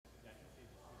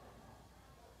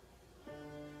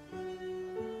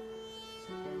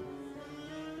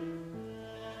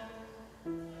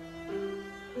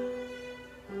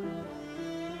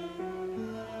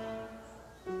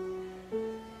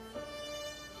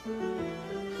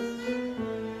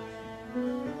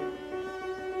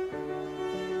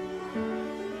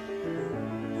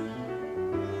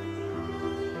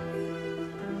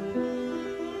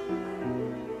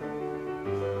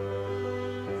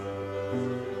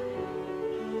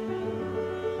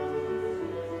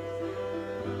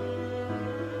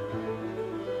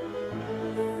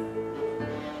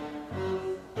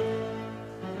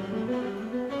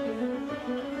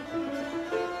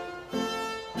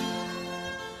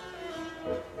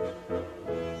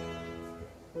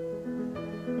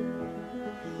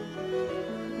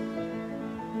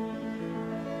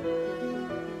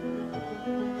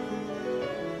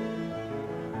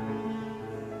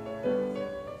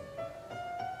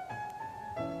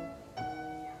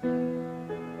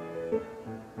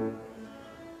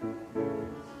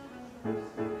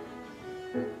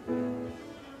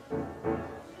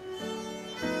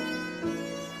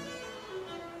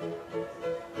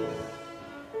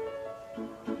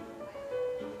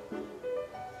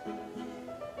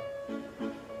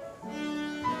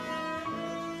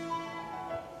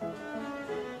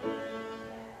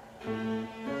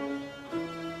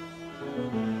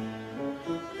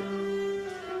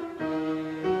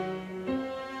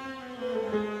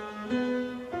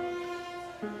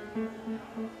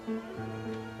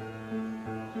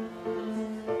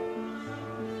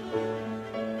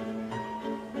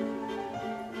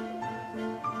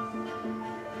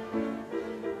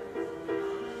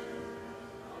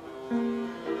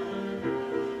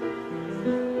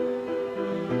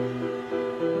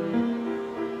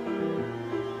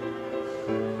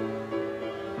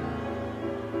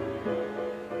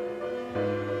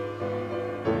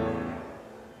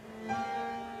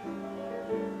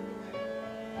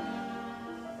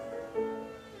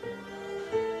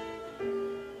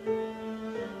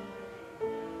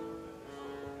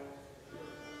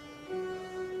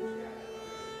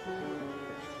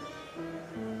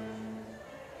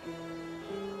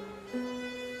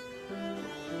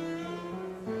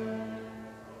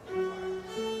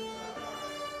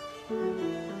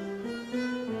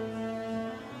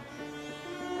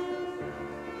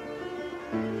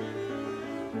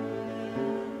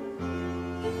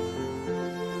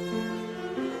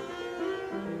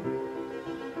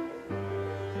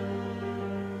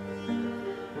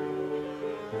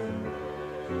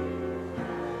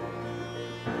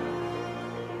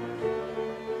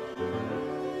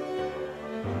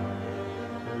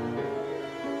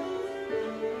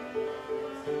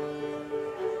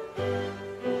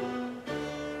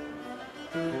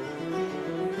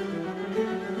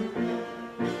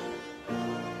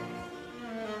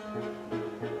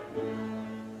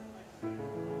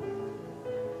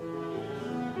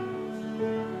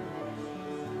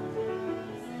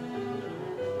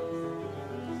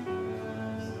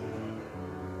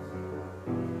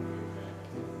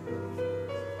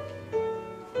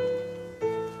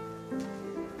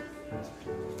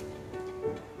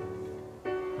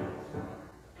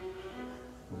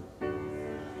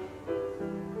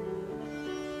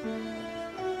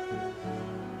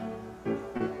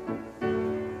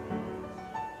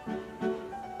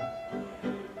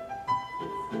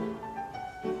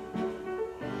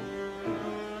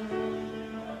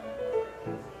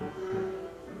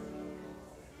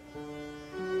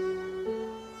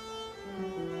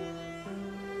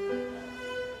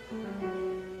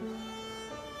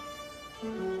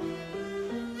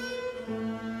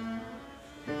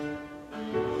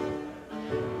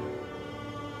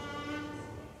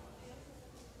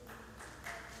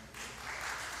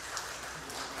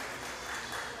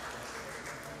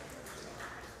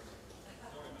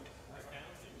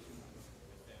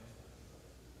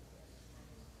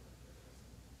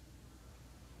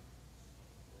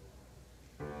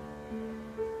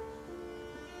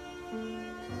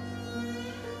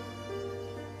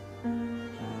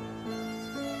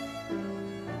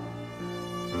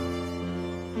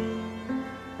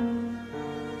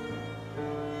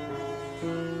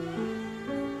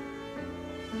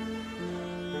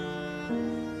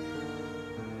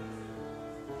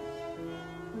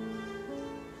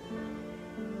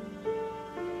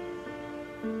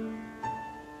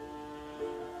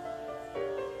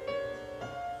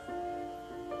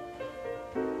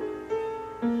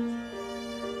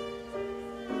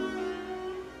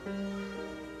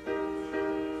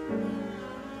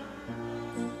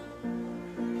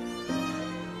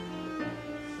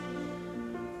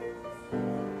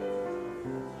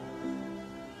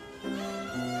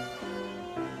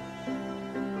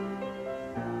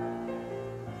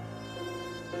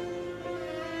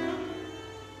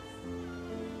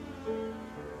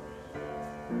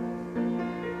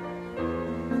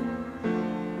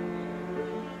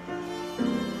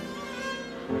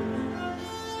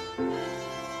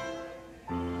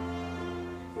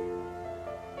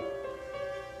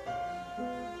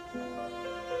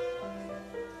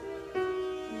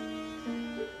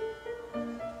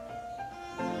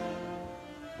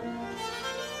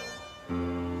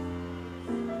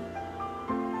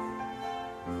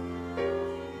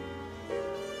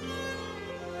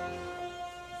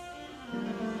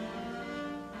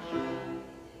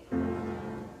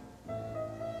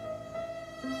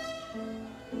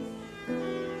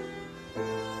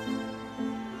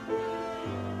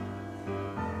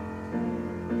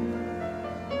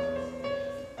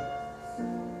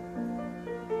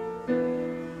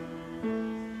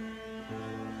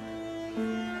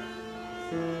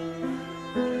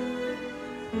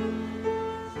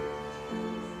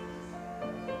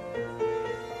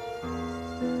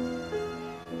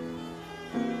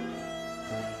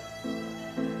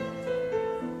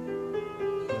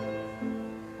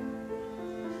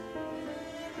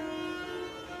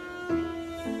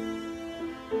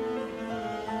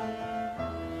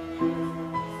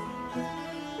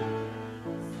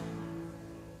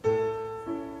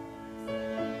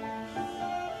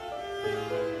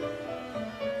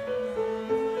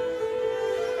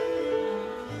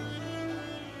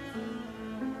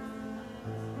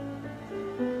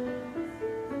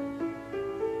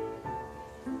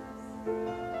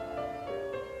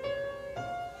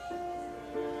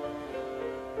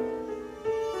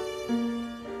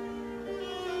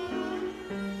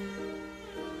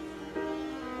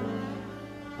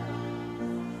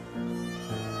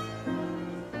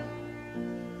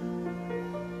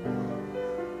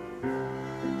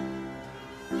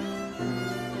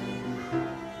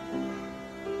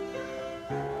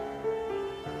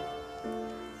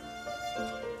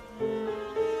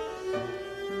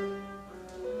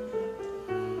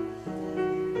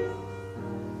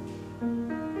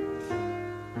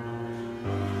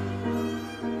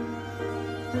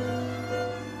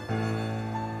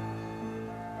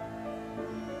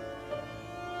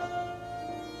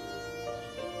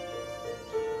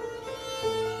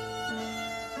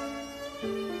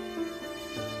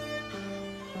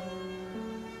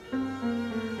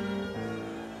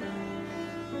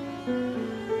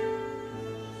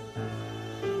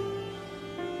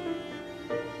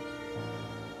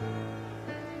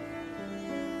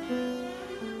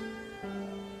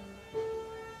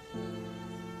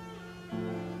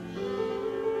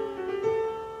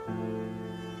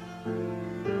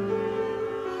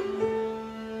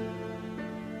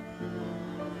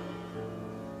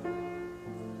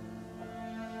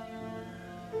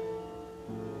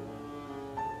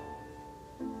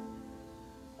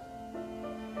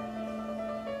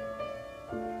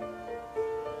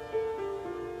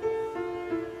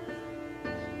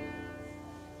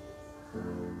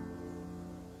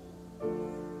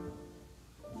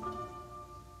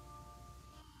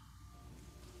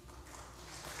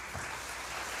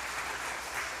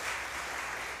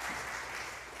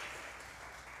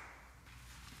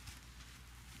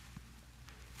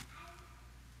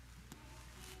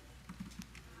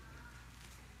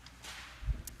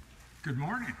Good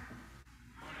morning.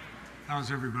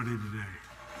 How's everybody today?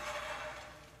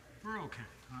 We're okay,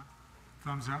 huh?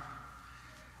 Thumbs up.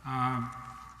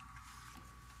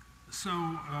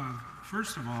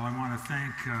 First of all, I want to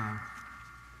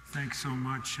thank so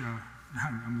much.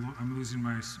 I'm losing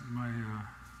my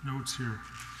notes here.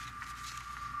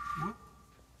 Whoop.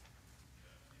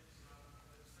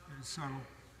 It's subtle.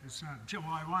 It's not. Well,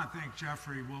 I want to thank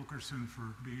Jeffrey Wilkerson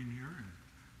for being here and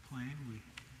playing. We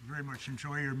very much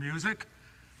enjoy your music.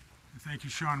 And thank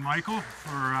you, Sean Michael,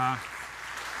 for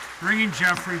bringing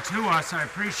Jeffrey to us. I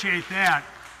appreciate that.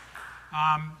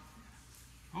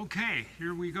 Okay,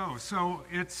 here we go. So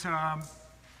it's been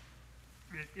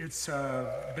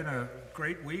a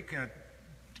great week.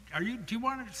 Do you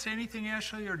want to say anything,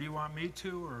 Ashley, or do you want me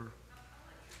to? Or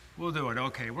we'll do it.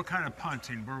 Okay, we're kind of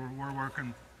punting. We're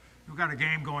working. We've got a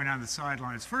game going on the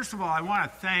sidelines. First of all, I want to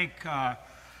thank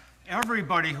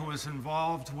everybody who was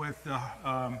involved with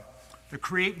the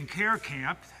Create and Care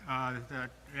Camp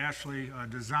that Ashley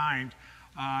designed.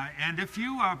 And if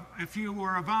you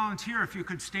were a volunteer, if you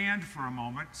could stand for a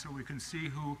moment so we can see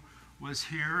who was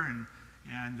here and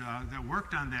that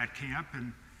worked on that camp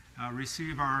and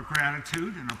receive our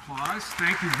gratitude and applause.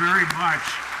 Thank you very much.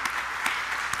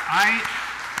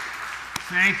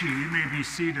 Thank you. You may be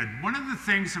seated. One of the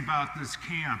things about this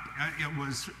camp,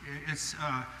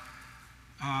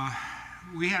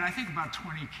 we had, I think, about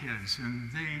 20 kids, and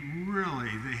they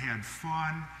had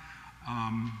fun.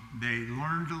 They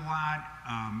learned a lot.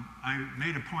 I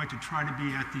made a point to try to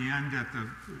be at the end, at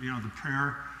the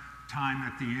prayer time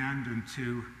at the end, and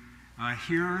to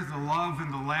hear the love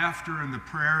and the laughter and the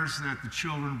prayers that the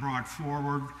children brought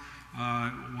forward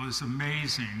was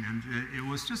amazing. And it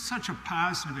was just such a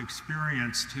positive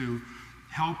experience to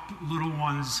help little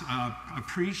ones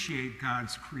appreciate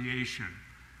God's creation.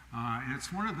 And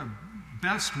it's one of the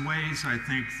best ways, I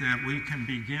think, that we can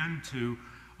begin to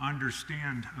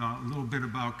understand a little bit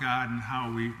about God and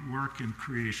how we work in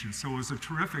creation. So it was a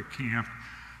terrific camp.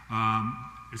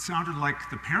 It sounded like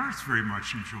the parents very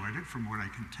much enjoyed it, from what I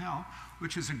can tell,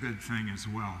 which is a good thing as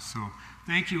well. So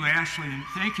thank you, Ashley, and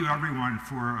thank you, everyone,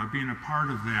 for being a part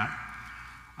of that.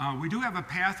 We do have a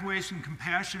Pathways and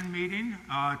Compassion meeting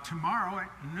tomorrow at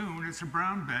noon. It's a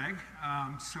brown bag,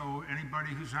 so anybody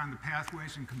who's on the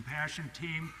Pathways and Compassion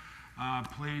team,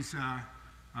 please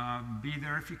be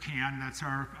there if you can. That's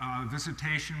our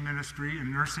visitation ministry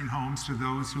in nursing homes to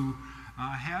those who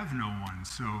have no one.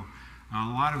 So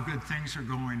a lot of good things are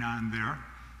going on there.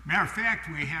 Matter of fact,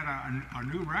 we had a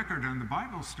new record on the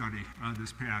Bible study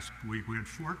this past week. We had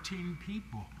 14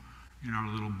 people in our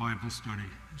little Bible study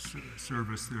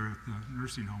service there at the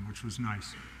nursing home, which was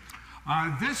nice.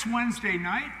 This Wednesday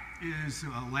night is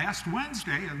last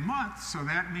Wednesday of the month, so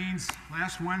that means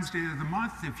last Wednesday of the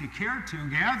month, if you care to,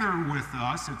 gather with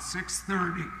us at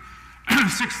 6:30.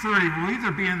 6:30, we'll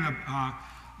either be in the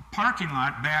parking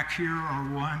lot back here or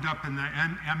we'll end up in the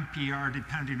MPR,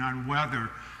 depending on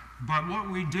weather. But what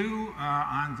we do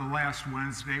on the last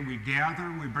Wednesday, we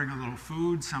gather, we bring a little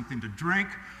food, something to drink,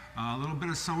 a little bit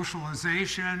of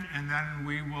socialization, and then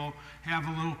we will have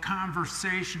a little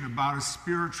conversation about a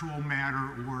spiritual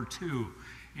matter or two.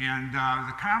 And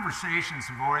the conversations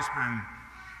have always been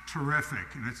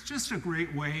terrific, and it's just a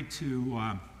great way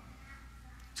to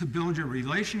build your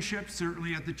relationship,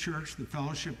 certainly at the church, the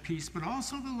fellowship piece, but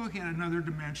also to look at another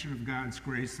dimension of God's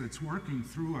grace that's working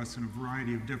through us in a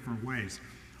variety of different ways.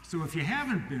 So if you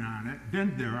haven't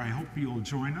been there, I hope you'll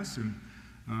join us, and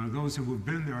those who have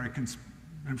been there,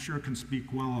 I'm sure can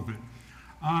speak well of it.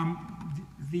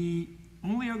 The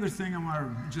only other thing I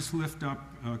want to just lift up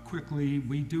quickly,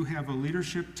 we do have a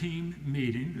leadership team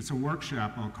meeting. It's a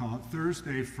workshop, I'll call it,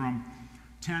 Thursday from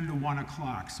 10 to 1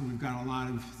 o'clock. So we've got a lot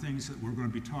of things that we're going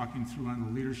to be talking through on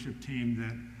the leadership team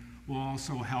that will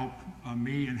also help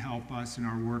me and help us in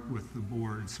our work with the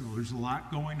board. So there's a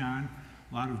lot going on,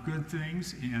 a lot of good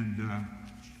things, and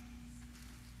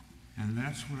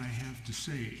that's what I have to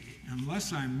say.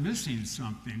 Unless I'm missing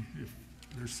something, if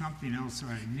there's something else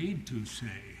I need to say.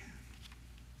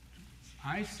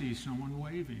 I see someone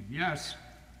waving. Yes?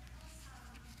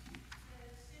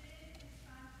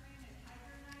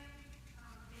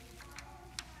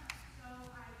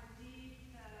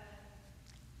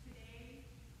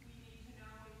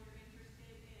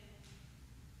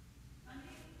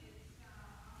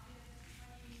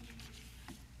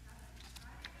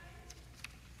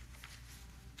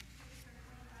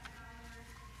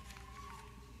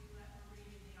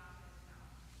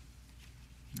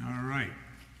 All right.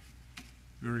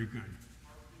 Very good.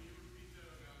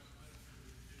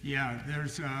 Yeah,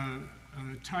 there's a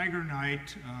Tiger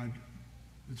Night,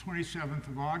 the 27th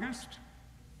of August.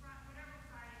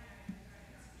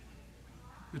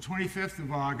 the 25th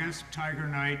of August, Tiger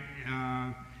Night.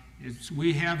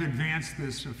 We have advanced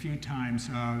this a few times,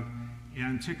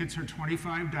 and tickets are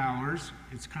 $25.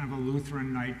 It's kind of a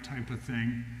Lutheran night type of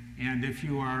thing. And if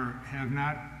you have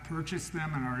not purchased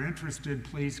them and are interested,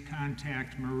 please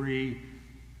contact Marie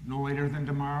no later than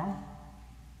tomorrow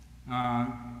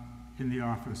in the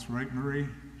office, right, Marie?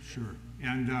 Sure.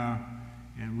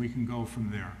 And we can go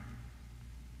from there.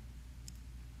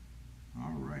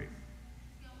 All right.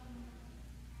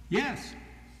 Yes.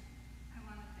 I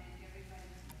want to thank everybody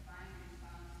for finding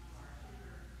response to our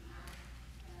sugar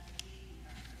and eating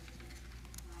our Christmas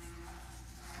line up.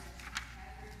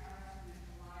 At the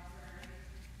library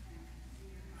and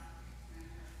senior project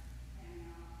center, and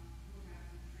we'll have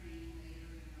some training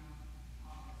later in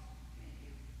August. Thank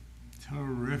you.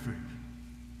 Terrific.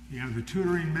 Yeah, the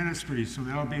tutoring ministry, so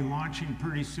that'll be launching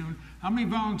pretty soon. How many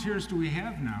volunteers do we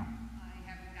have now? I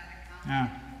haven't got a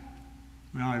count.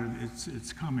 Well,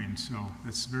 it's coming, so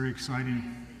that's very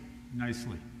exciting.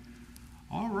 Nicely.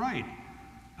 All right.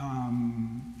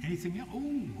 Anything else?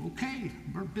 Oh, okay.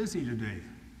 We're busy today.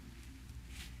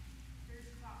 There's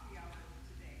coffee hour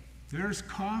today. There's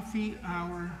coffee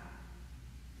hour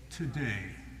today.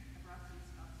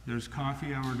 There's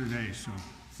coffee hour today, so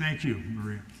thank you,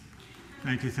 Maria.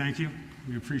 Thank you.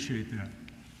 We appreciate that.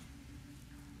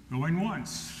 Going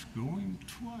once, going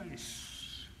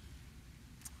twice.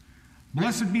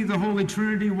 Blessed be the Holy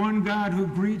Trinity, one God who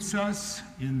greets us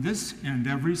in this and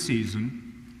every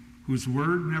season, whose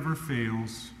word never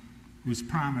fails, whose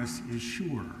promise is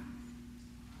sure.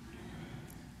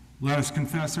 Let us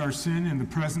confess our sin in the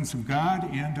presence of God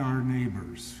and our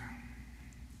neighbors.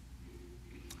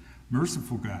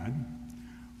 Merciful God,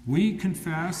 we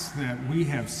confess that we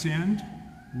have sinned,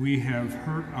 we have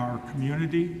hurt our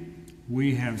community,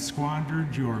 we have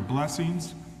squandered your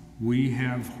blessings, we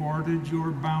have hoarded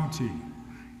your bounty.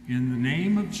 In the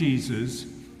name of Jesus,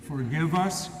 forgive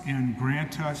us and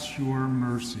grant us your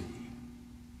mercy.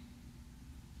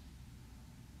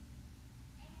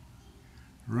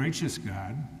 Righteous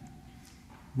God,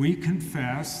 we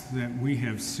confess that we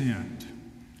have sinned.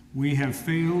 We have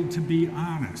failed to be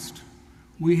honest.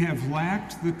 We have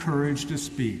lacked the courage to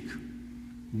speak.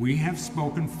 We have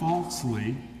spoken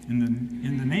falsely.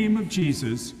 In the name of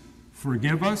Jesus,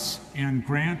 forgive us and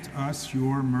grant us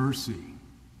your mercy.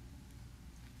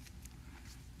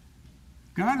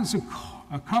 God is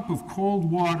a cup of cold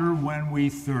water when we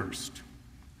thirst.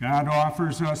 God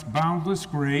offers us boundless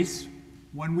grace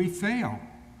when we fail.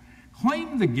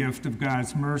 Claim the gift of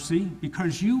God's mercy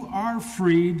because you are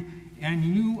freed and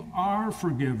you are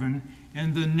forgiven.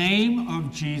 In the name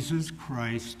of Jesus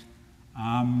Christ,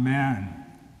 amen.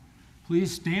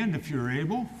 Please stand if you're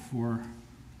able for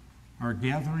our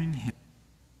gathering hymn.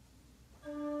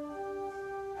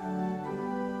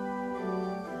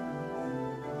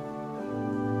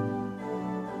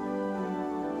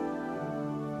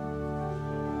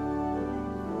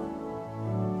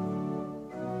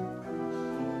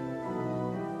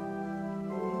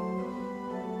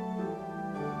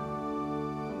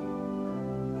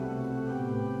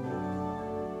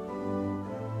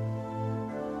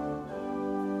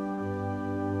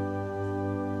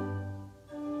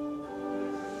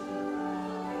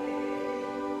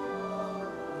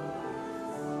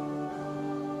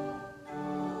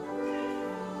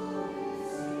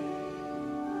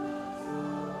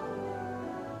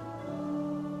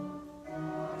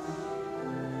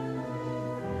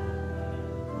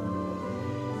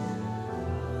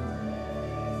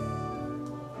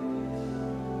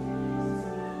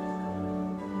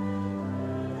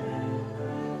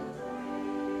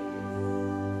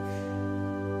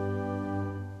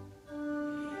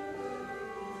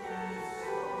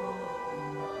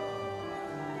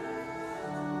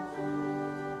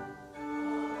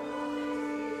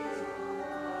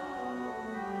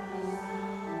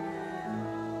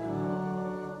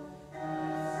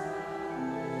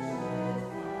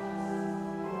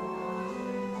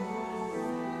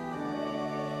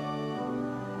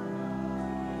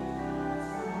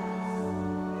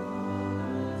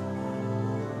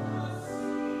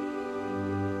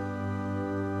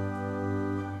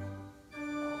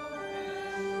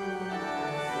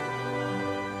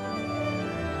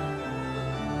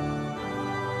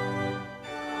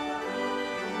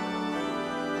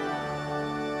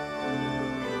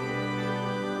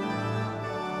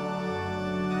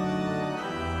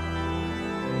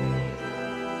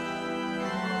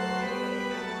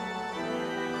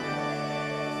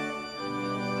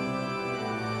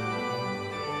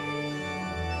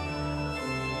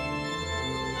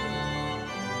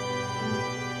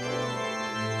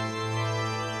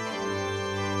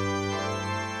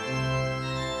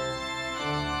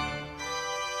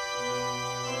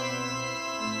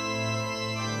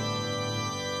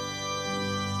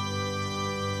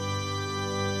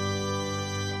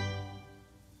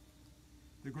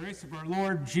 The grace of our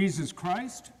Lord Jesus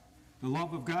Christ, the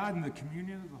love of God, and the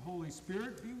communion of the Holy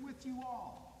Spirit be with you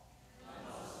all. And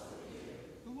also with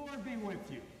you. The Lord be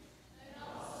with you. And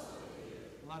also with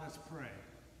you. Let us pray.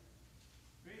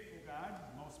 Faithful God,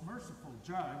 most merciful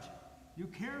Judge, you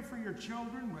care for your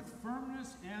children with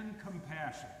firmness and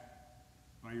compassion.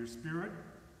 By your Spirit,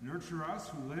 nurture us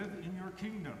who live in your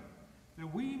kingdom,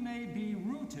 that we may be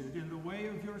rooted in the way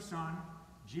of your Son,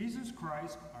 Jesus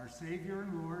Christ, our Savior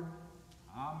and Lord.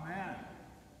 Amen.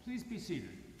 Please be seated.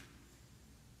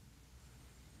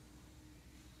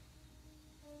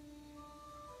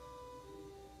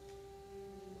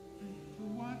 Who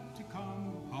want to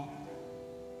come up?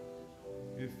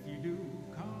 If you do,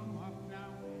 come up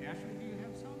now. Ashley, do you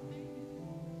have something?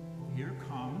 Here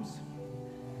comes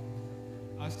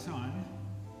a son.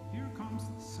 Here comes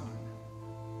the son.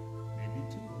 Maybe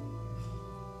two.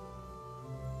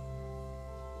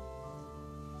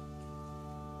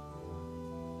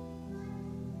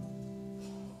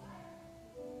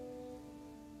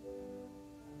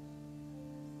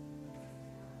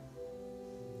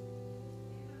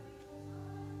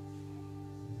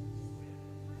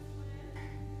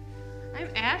 I'm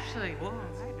Ashley. Whoa,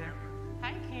 hi there.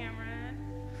 Hi, Cameron.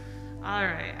 All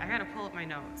right, I gotta pull up my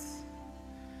notes.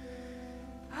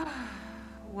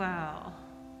 Well,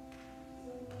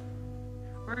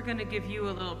 we're gonna give you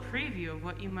a little preview of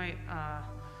what you might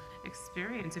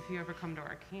experience if you ever come to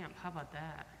our camp. How about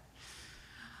that?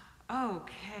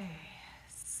 Okay,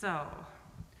 so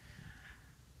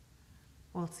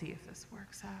we'll see if this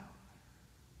works out.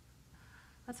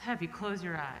 Let's have you close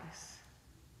your eyes.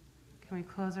 Can we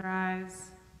close our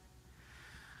eyes?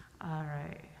 All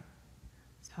right.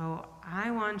 So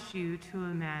I want you to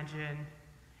imagine,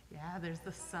 yeah, there's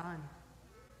the sun.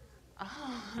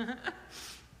 Oh,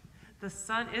 the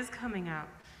sun is coming out.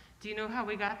 Do you know how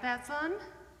we got that sun?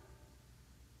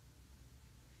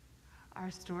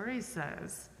 Our story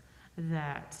says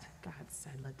that God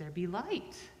said, let there be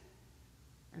light.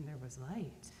 And there was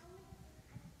light.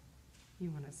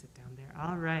 You want to sit down there?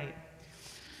 All right.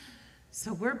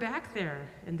 So we're back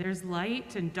there, and there's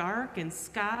light and dark and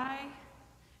sky,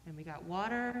 and we got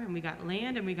water, and we got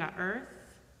land, and we got earth.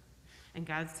 And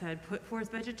God said, put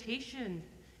forth vegetation,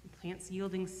 and plants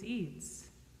yielding seeds,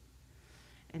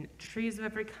 and trees of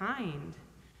every kind.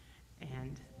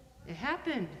 And it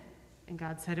happened, and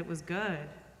God said it was good.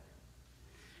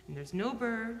 And there's no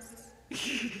birds.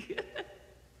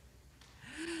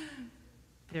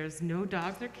 There's no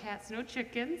dogs or cats, no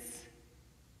chickens.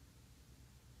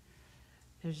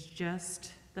 There's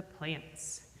just the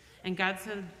plants. And God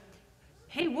said,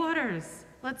 hey, waters,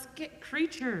 let's get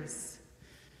creatures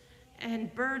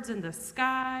and birds in the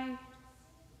sky.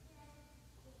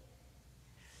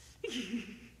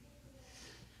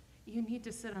 You need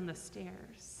to sit on the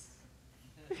stairs.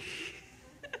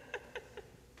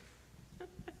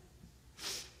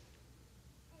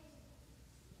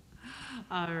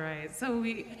 All right, so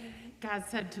God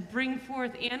said to bring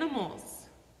forth animals.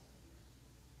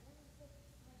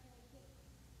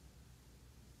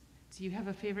 Do you have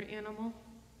a favorite animal?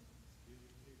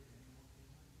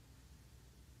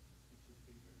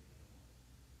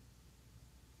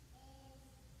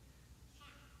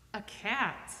 A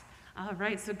cat. All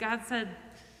right, so God said,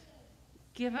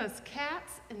 give us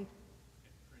cats and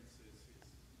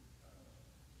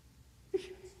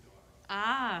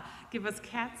give us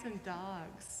cats and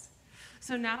dogs.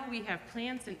 So now we have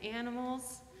plants and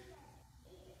animals.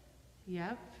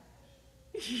 Yep.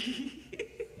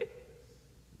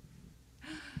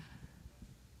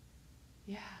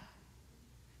 Yeah.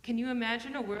 Can you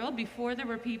imagine a world before there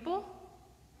were people?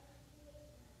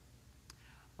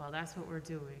 Well, that's what we're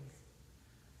doing.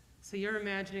 So you're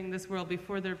imagining this world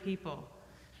before there are people.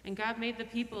 And God made the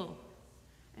people.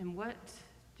 And what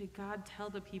did God tell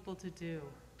the people to do?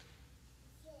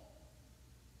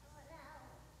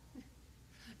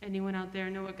 Anyone out there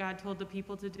know what God told the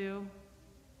people to do?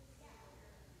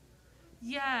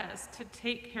 Yes, to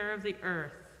take care of the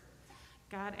earth.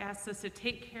 God asks us to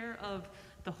take care of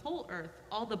the whole earth,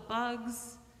 all the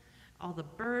bugs, all the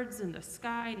birds in the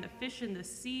sky, and the fish in the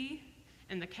sea,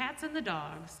 and the cats and the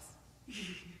dogs.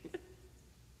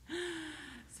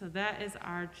 So that is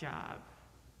our job.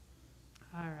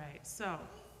 All right, so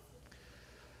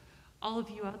all of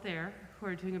you out there who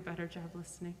are doing a better job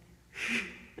listening,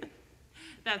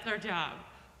 that's our job.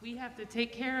 We have to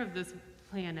take care of this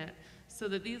planet so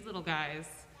that these little guys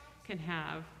can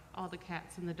have all the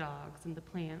cats and the dogs and the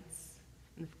plants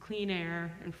and the clean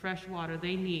air and fresh water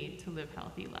they need to live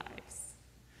healthy lives.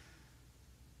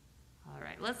 All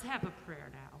right, let's have a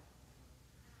prayer now.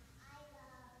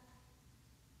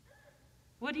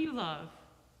 What do you love?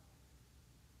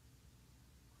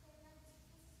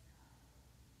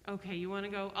 Okay, you want to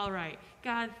go? All right.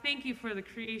 God, thank you for the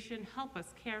creation. Help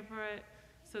us care for it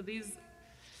so these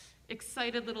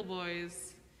excited little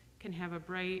boys can have a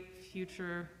bright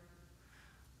future.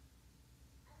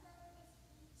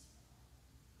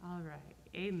 All right.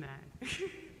 Amen.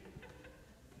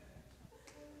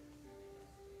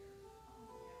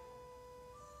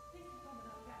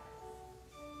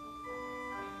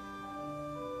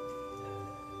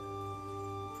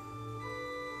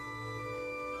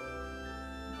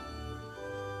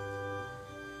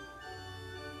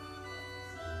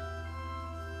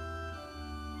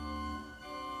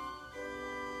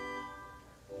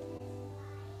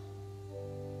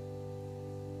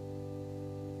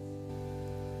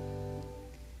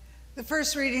 The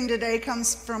first reading today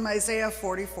comes from Isaiah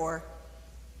 44.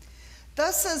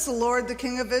 Thus says the Lord, the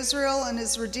King of Israel, and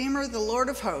his Redeemer, the Lord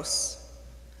of hosts.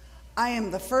 I am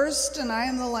the first and I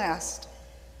am the last.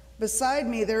 Beside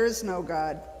me there is no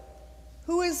God.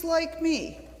 Who is like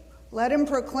me? Let him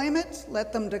proclaim it,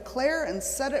 let them declare and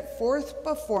set it forth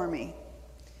before me.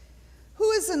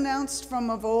 Who has announced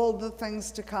from of old the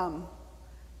things to come?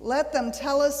 Let them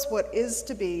tell us what is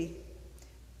to be.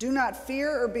 Do not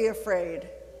fear or be afraid.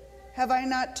 Have I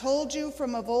not told you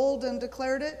from of old and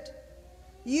declared it?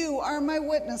 You are my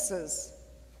witnesses.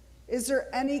 Is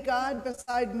there any God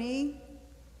beside me?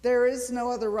 There is no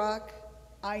other rock.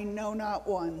 I know not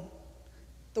one.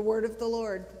 The word of the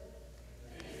Lord.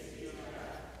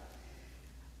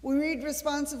 We read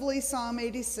responsively Psalm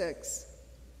 86.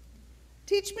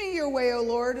 Teach me your way, O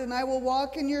Lord, and I will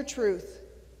walk in your truth.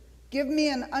 Give me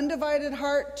an undivided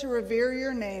heart to revere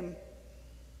your name.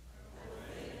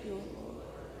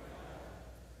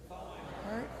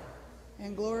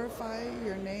 And glorify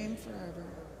your name forever.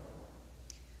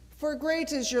 For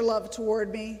great is your love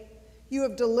toward me. You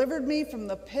have delivered me from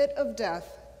the pit of death.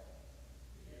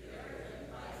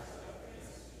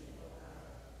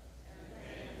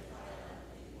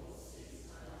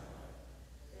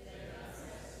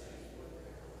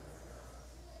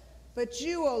 But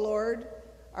you, O Lord,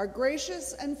 are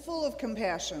gracious and full of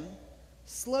compassion,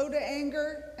 slow to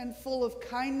anger and full of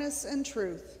kindness and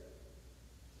truth.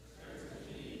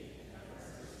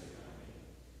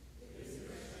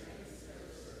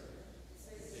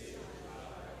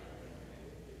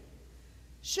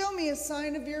 Show me a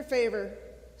sign of your favor,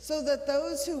 so that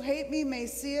those who hate me may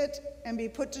see it and be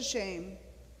put to shame,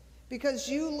 because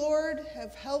you, Lord,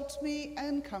 have helped me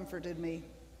and comforted me.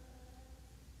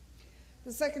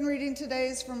 The second reading today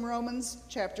is from Romans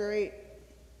chapter 8.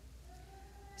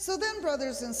 So then,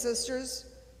 brothers and sisters,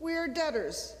 we are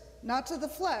debtors, not to the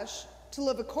flesh, to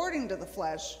live according to the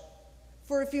flesh.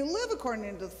 For if you live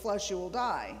according to the flesh, you will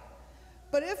die.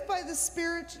 But if by the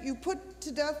Spirit you put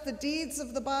to death the deeds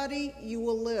of the body, you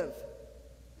will live.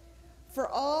 For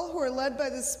all who are led by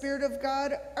the Spirit of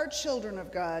God are children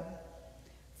of God.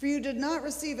 For you did not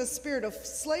receive a spirit of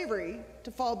slavery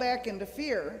to fall back into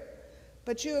fear,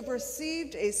 but you have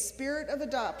received a spirit of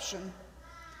adoption.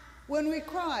 When we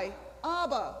cry,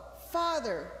 Abba,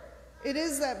 Father, it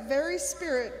is that very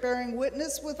Spirit bearing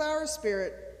witness with our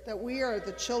spirit that we are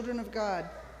the children of God.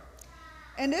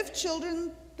 And if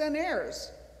children, then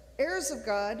heirs, heirs of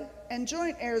God, and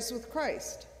joint heirs with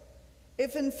Christ,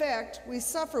 if in fact we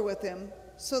suffer with him,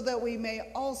 so that we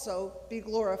may also be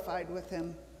glorified with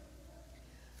him.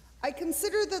 I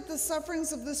consider that the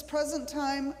sufferings of this present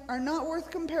time are not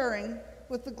worth comparing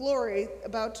with the glory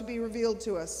about to be revealed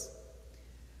to us.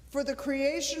 For the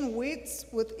creation waits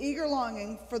with eager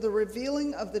longing for the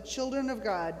revealing of the children of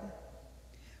God.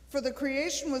 For the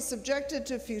creation was subjected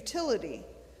to futility,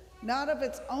 not of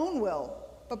its own will,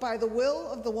 but by the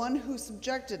will of the one who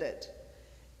subjected it,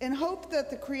 in hope that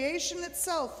the creation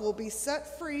itself will be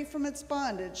set free from its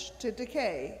bondage to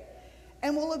decay,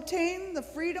 and will obtain the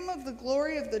freedom of the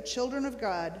glory of the children of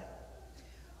God.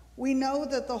 We know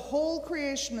that the whole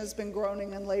creation has been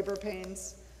groaning in labor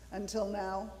pains until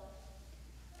now.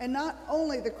 And not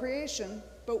only the creation,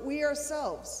 but we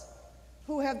ourselves,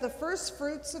 who have the first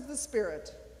fruits of the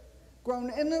Spirit, groan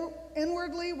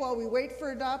inwardly while we wait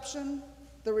for adoption,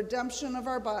 the redemption of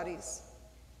our bodies.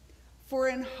 For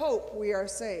in hope we are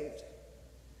saved.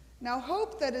 Now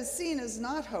hope that is seen is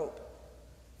not hope,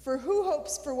 for who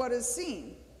hopes for what is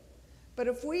seen? But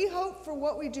if we hope for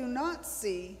what we do not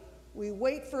see, we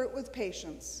wait for it with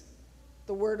patience.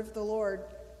 The word of the Lord.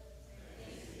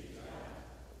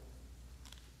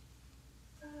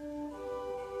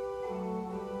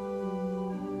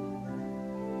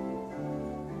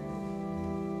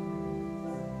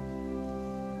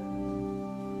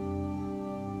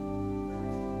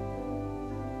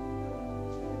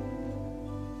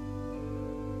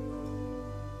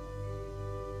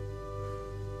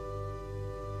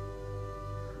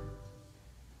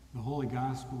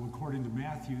 Gospel according to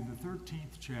Matthew, the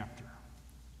 13th chapter.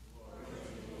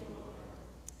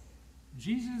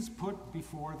 Jesus put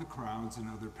before the crowds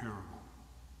another parable.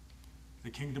 The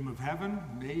kingdom of heaven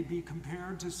may be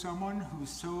compared to someone who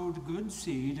sowed good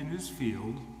seed in his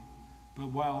field, but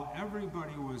while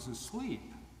everybody was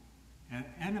asleep, an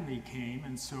enemy came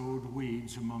and sowed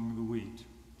weeds among the wheat,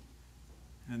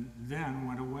 and then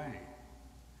went away.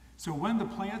 So when the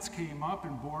plants came up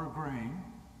and bore grain,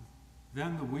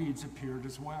 then the weeds appeared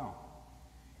as well.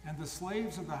 And the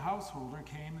slaves of the householder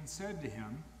came and said to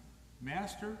him,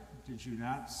 "Master, did you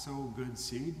not sow good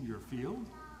seed in your field?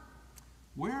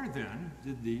 Where then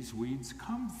did these weeds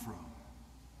come from?"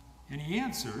 And he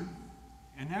answered,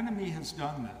 "An enemy has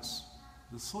done this."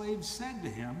 The slaves said to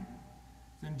him,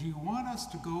 "Then do you want us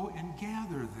to go and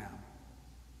gather them?"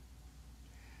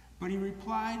 But he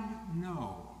replied,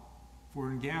 "No,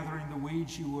 for in gathering the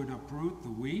weeds you would uproot the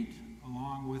wheat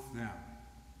along with them.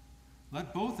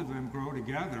 Let both of them grow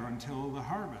together until the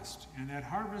harvest, and at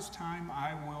harvest time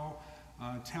I will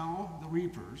tell the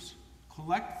reapers,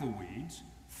 collect the weeds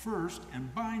first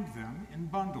and bind them in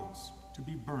bundles to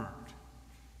be burned,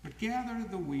 but gather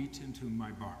the wheat into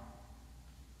my barn."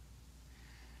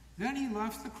 Then he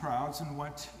left the crowds and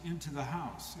went into the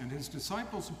house, and his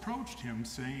disciples approached him,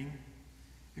 saying,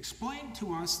 "Explain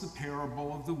to us the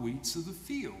parable of the weeds of the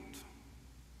field."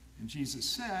 And Jesus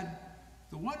said,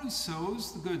 "The one who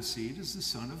sows the good seed is the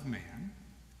Son of Man,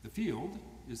 the field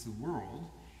is the world,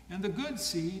 and the good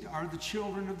seed are the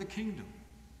children of the kingdom.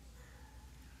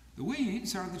 The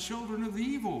weeds are the children of the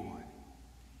evil one,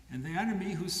 and the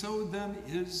enemy who sowed them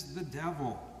is the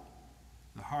devil.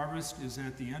 The harvest is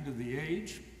at the end of the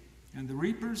age, and the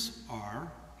reapers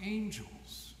are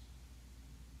angels.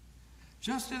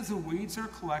 Just as the weeds are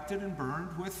collected and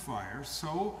burned with fire,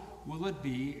 so will it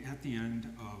be at the end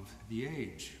of the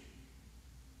age.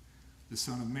 The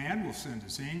Son of Man will send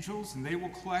his angels, and they will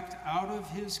collect out of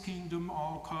his kingdom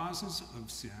all causes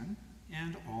of sin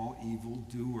and all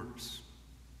evildoers.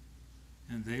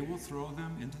 And they will throw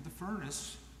them into the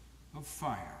furnace of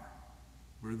fire,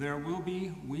 where there will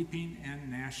be weeping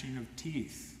and gnashing of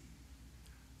teeth.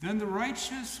 Then the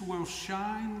righteous will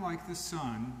shine like the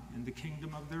sun in the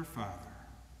kingdom of their Father.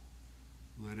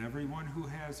 Let everyone who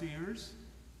has ears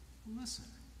listen."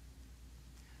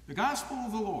 The Gospel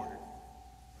of the Lord.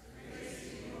 Praise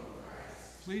to you, O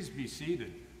Christ. Please be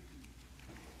seated.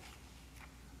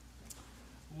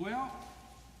 Well,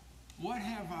 what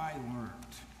have I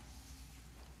learned?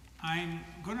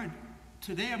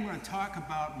 Today I'm going to talk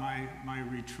about my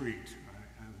retreat.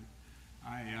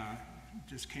 I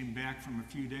just came back from a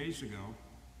few days ago.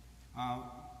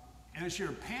 As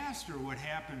your pastor, what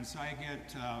happens, I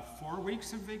get 4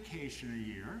 weeks of vacation a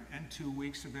year and 2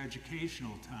 weeks of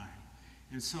educational time.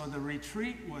 And so the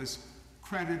retreat was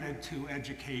credited to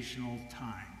educational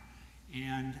time.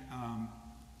 And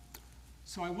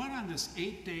so I went on this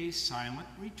 8-day silent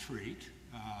retreat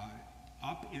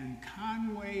up in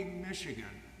Conway,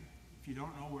 Michigan. If you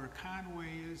don't know where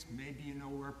Conway is, maybe you know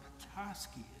where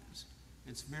Petoskey is.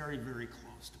 It's very, very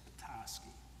close to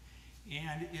Petoskey.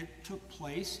 And it took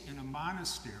place in a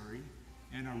monastery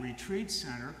and a retreat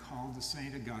center called the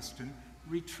St. Augustine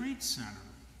Retreat Center.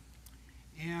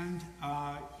 And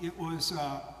it was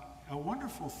a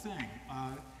wonderful thing.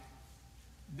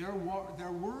 There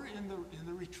were in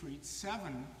the retreat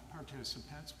 7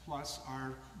 participants, plus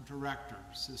our director,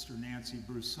 Sister Nancy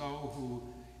Brousseau, who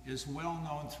is well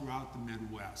known throughout the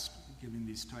Midwest, giving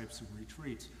these types of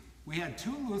retreats. We had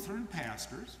 2 Lutheran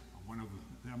pastors. One of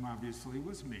them obviously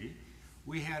was me.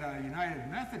 We had a United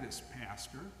Methodist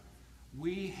pastor.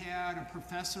 We had a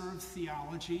professor of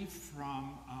theology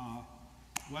from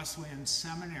Wesleyan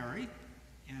Seminary,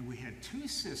 and we had 2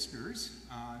 sisters,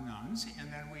 nuns,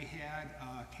 and then we had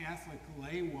a Catholic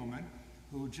lay woman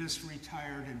who just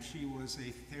retired, and she was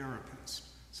a therapist,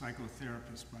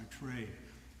 psychotherapist by trade.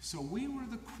 So we were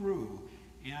the crew,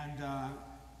 and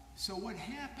so what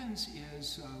happens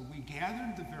is we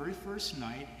gathered the very first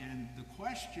night, and the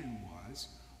question was,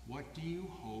 what do you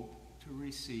hope to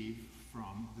receive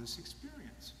from this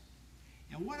experience?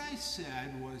 And what I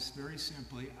said was very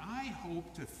simply, I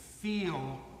hope to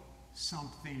feel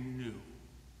something new,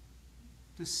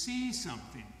 to see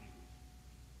something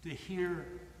new, to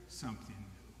hear something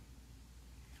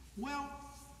new. Well,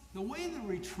 the way the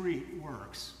retreat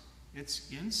works, it's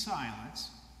in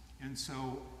silence, and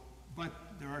so,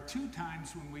 but there are 2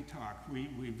 times when we talk.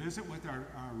 We visit with our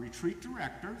retreat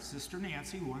director, Sister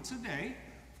Nancy, once a day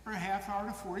for a half hour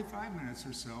to 45 minutes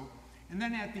or so. And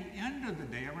then at the end of the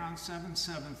day, around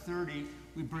 7:30,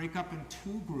 we break up in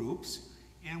 2 groups,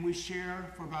 and we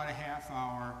share for about a half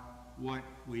hour what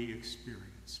we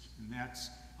experienced. And that's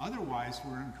Otherwise,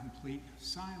 we're in complete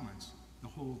silence the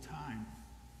whole time.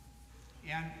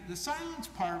 And the silence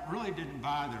part really didn't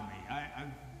bother me.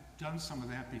 I've done some of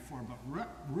that before, but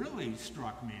really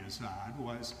struck me as odd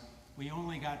was we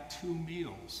only got 2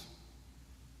 meals,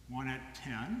 one at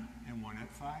 10 and one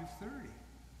at 5:30.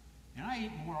 And I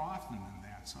eat more often than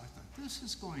that, so I thought, this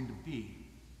is going to be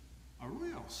a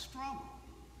real struggle.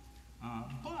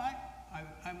 But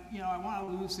I want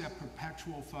to lose that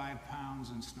perpetual 5 pounds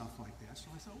and stuff like that. So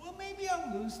I thought, well, maybe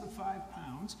I'll lose the 5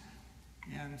 pounds.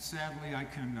 And sadly,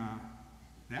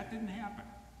 that didn't happen.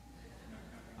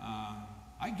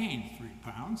 I gained 3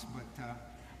 pounds, but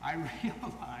I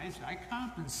realized I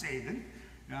compensated.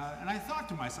 And I thought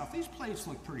to myself, these plates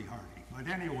look pretty hearty. But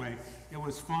anyway, it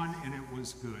was fun and it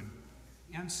was good.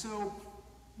 And so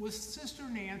with Sister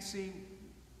Nancy,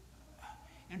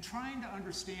 and trying to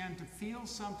understand, to feel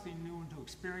something new and to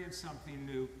experience something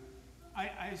new,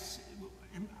 I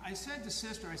said to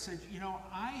Sister, I said,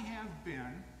 I have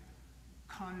been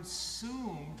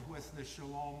consumed with the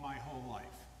shalom my whole life.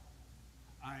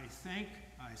 I think,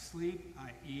 I sleep,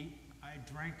 I eat, I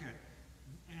drink it,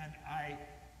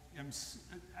 and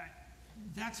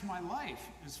that's my life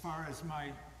as far as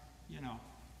my,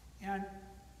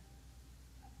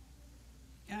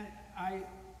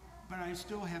 but I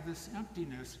still have this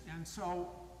emptiness. And so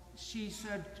she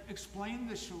said, explain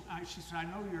the shalom. She said, I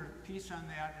know your piece on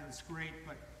that, and it's great.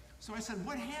 So I said,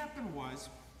 what happened was,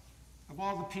 of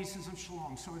all the pieces of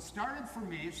shalom, so it started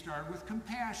with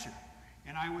compassion.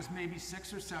 And I was maybe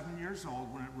 6 or 7 years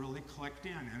old when it really clicked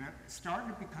in. And it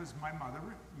started because my mother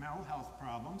had mental health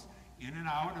problems, in and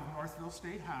out of Northville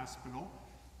State Hospital.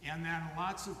 And then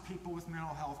lots of people with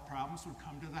mental health problems would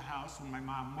come to the house when my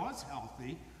mom was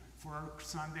healthy for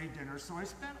Sunday dinner. So I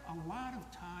spent a lot of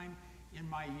time in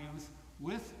my youth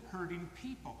with hurting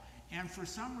people. And for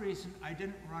some reason, I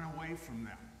didn't run away from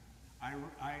them. I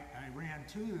ran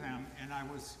to them, and I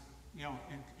was,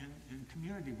 in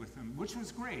community with them, which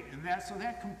was great. And so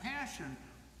that compassion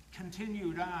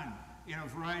continued on in a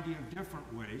variety of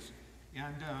different ways.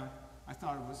 And I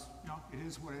thought it was, it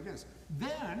is what it is.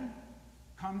 Then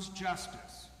comes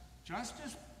justice.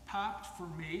 Justice popped for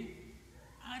me,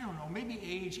 I don't know, maybe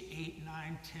age 8,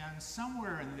 9, 10,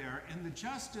 somewhere in there. And the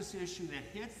justice issue that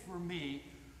hit for me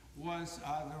was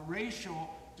the racial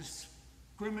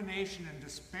discrimination and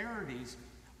disparities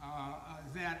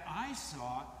that I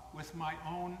saw with my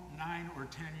own 9 or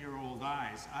 10-year-old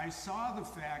eyes. I saw the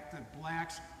fact that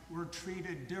blacks were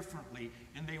treated differently,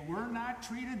 and they were not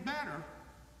treated better.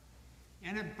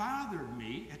 And it bothered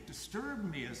me, it disturbed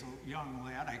me as a young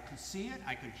lad. I could see it,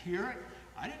 I could hear it.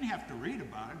 I didn't have to read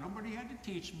about it, nobody had to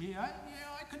teach me.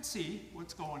 I could see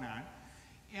what's going on.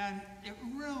 And it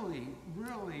really,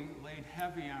 really laid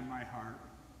heavy on my heart.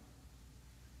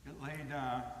 It laid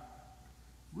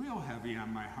real heavy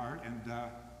on my heart. And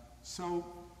so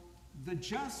the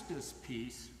justice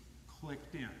piece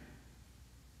clicked in.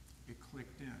 It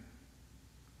clicked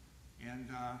in. And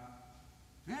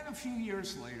then a few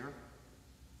years later,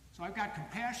 so I've got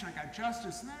compassion, I got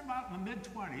justice, and then about in the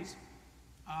mid-20s,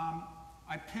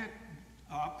 I picked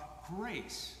up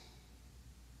grace.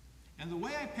 And the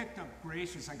way I picked up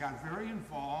grace is I got very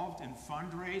involved in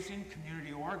fundraising,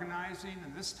 community organizing,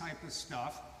 and this type of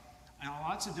stuff, and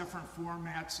lots of different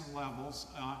formats and levels,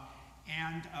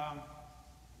 and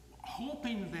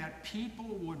hoping that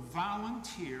people would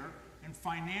volunteer and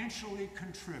financially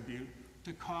contribute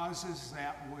to causes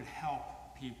that would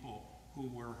help people who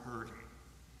were hurting.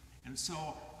 And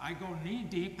so I go knee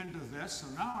deep into this, so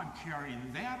now I'm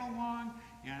carrying that along,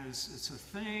 and it's a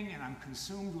thing, and I'm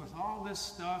consumed with all this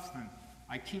stuff, and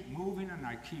I keep moving and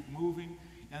I keep moving.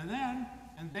 And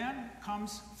then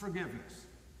comes forgiveness.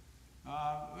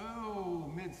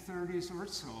 Mid-30s or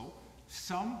so,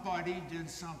 somebody did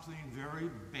something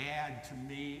very bad to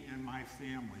me and my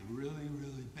family, really,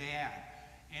 really bad.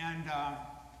 And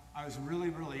I was really,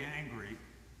 really angry.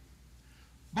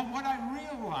 But what I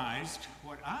realized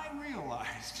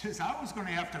is I was going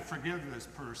to have to forgive this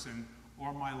person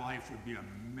or my life would be a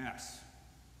mess.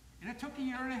 And it took a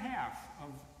year and a half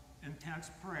of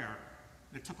intense prayer.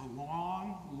 It took a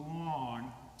long,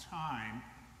 long time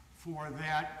for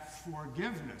that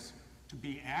forgiveness to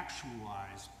be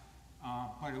actualized.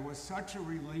 But it was such a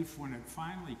relief when it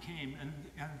finally came.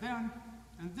 And then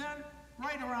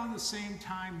right around the same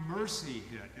time, mercy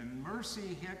hit. And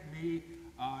mercy hit me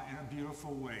in a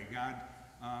beautiful way. God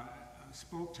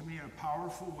spoke to me in a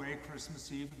powerful way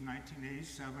Christmas Eve of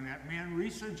 1987 at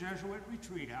Manresa Jesuit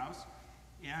Retreat House.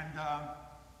 And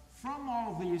from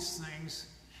all these things,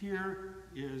 here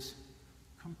is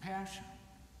compassion.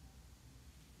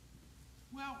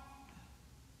 Well,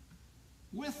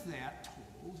 with that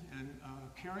told and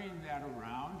carrying that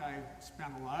around, I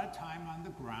spent a lot of time on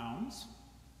the grounds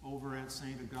over at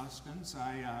St. Augustine's.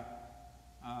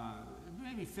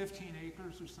 Maybe 15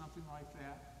 acres or something like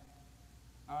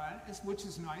that, which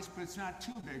is nice, but it's not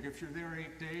too big. If you're there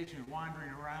 8 days, you're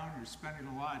wandering around, you're spending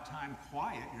a lot of time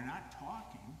quiet, you're not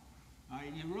talking.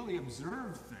 You really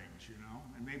observe things, you know,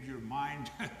 and maybe your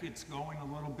mind gets going a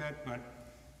little bit, but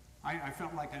I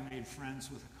felt like I made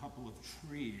friends with a couple of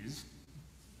trees.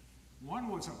 One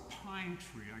was a pine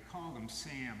tree. I called him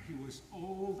Sam. He was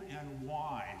old and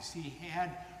wise. He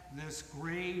had this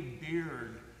gray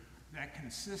beard that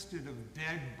consisted of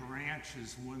dead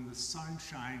branches when the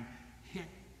sunshine hit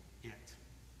it.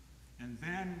 And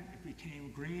then it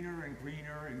became greener and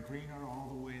greener and greener all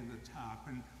the way to the top.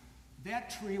 And that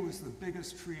tree was the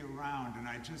biggest tree around, and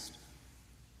I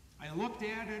looked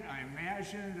at it, I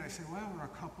imagined, I said, well, we're a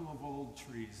couple of old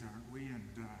trees, aren't we? And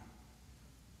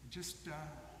I just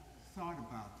thought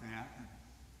about that. And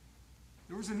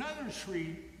there was another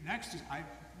tree next to, I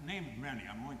named many,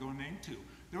 I'm only going to name two.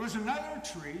 There was another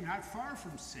tree not far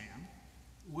from Sam,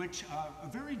 which, a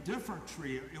very different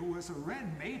tree. It was a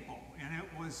red maple, and it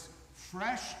was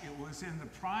fresh, it was in the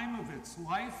prime of its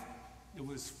life, it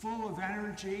was full of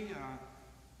energy,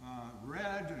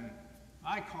 red, and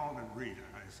I called it Rita.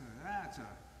 I said,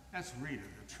 that's Rita,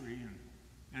 the tree.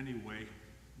 And anyway,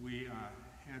 we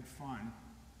had fun.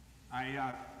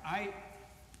 I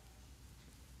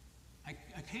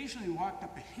occasionally walked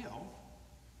up a hill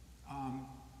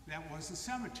that was a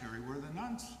cemetery where the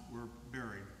nuns were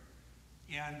buried.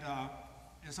 And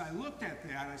as I looked at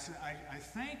that, I said, I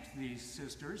thanked these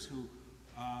sisters who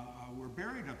were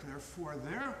buried up there for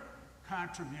their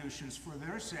contributions, for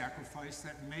their sacrifice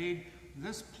that made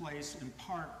this place in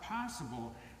part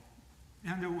possible.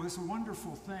 And it was a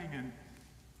wonderful thing. And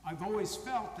I've always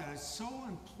felt that it's so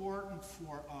important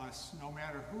for us, no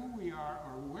matter who we are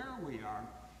or where we are,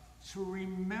 to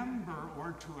remember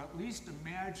or to at least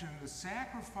imagine the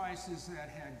sacrifices that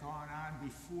had gone on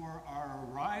before our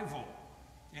arrival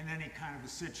in any kind of a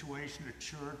situation, a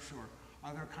church or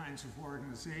other kinds of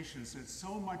organizations. There's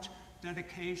so much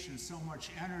dedication, so much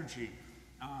energy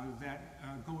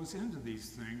that goes into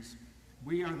these things.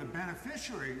 We are the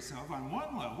beneficiaries of, on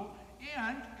one level,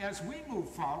 and as we move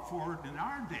forward in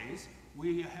our days,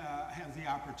 we have the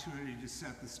opportunity to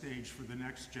set the stage for the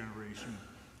next generation,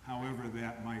 however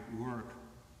that might work.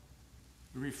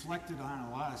 We reflected on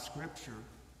a lot of scripture.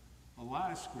 I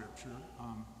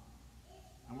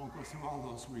won't go through all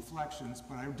those reflections,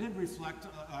 but I did reflect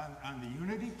on the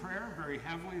unity prayer very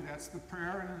heavily. That's the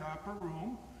prayer in the upper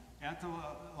room at the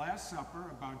Last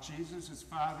Supper about Jesus, his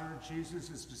Father, Jesus,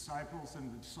 his disciples,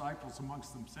 and the disciples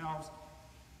amongst themselves.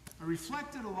 I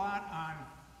reflected a lot on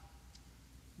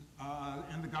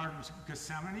in the Garden of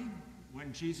Gethsemane,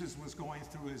 when Jesus was going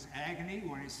through his agony,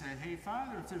 when he said, hey,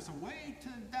 Father, if there's a way to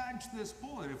dodge this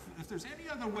bullet, if there's any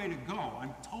other way to go,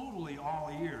 I'm totally all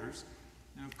ears.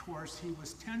 And of course, he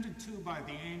was tended to by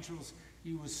the angels.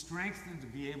 He was strengthened to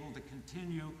be able to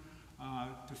continue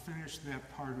to finish that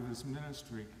part of his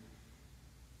ministry.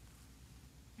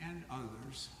 And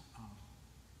others.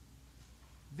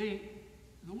 The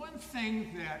one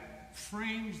thing that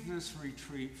framed this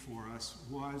retreat for us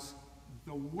was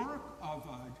the work of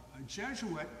a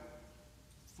Jesuit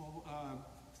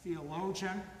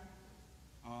theologian,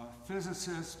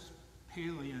 physicist,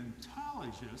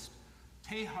 paleontologist,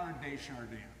 Teilhard de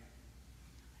Chardin.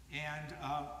 And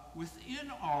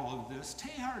within all of this,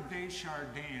 Teilhard de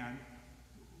Chardin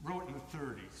wrote in the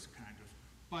 30s, kind of,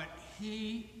 but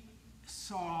he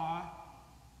saw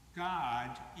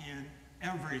God in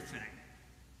everything.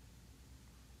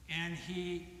 And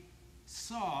he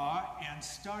saw and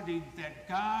studied that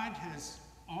God has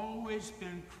always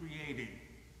been creating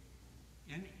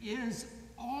and is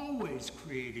always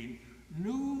creating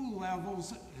new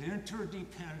levels of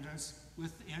interdependence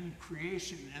within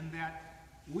creation, and that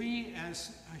we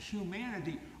as a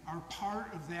humanity are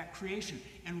part of that creation.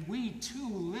 And we too,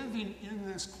 living in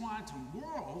this quantum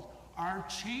world, are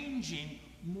changing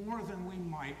more than we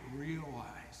might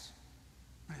realize.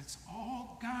 But it's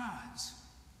all God's.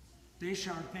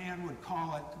 Desjardins would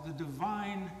call it the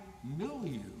divine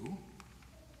milieu.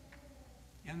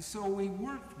 And so we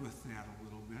worked with that a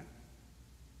little bit.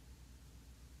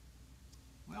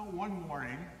 Well, one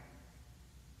morning,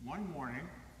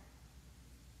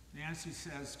 Nancy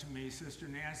says to me, Sister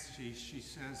Nancy, she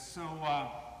says, so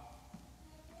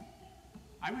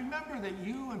I remember that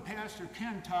you and Pastor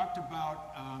Ken talked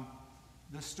about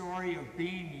the story of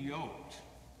being yoked.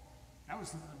 That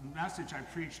was the message I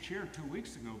preached here 2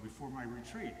 weeks ago before my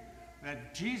retreat.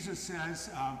 That Jesus says,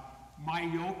 my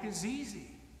yoke is easy.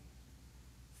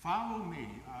 follow me.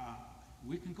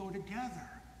 We can go together.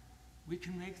 We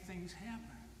can make things happen.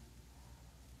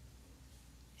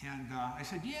 And I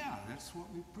said, yeah, that's what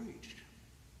we preached.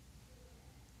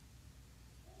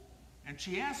 And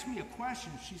she asked me a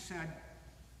question. She said,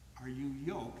 are you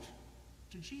yoked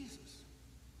to Jesus?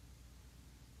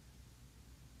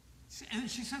 And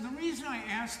she said, the reason I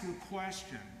asked the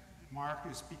question, Mark,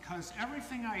 is because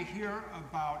everything I hear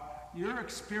about your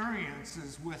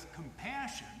experiences with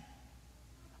compassion,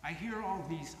 I hear all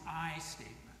these I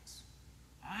statements.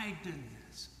 I did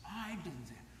this. I did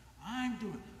that.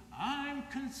 I'm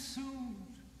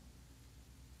consumed.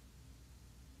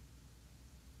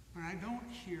 But I don't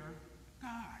hear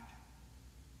God.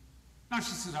 Now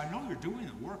she says, I know you're doing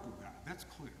the work of God. That's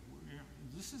clear.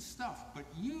 This is stuff. But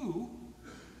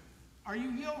are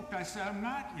you yoked? I said, I'm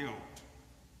not yoked.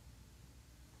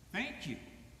 Thank you.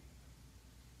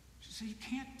 She said, you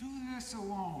can't do this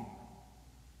alone.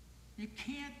 You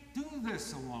can't do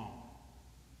this alone.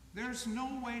 There's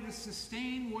no way to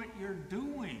sustain what you're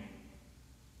doing.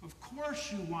 Of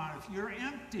course you want it. You're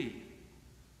empty.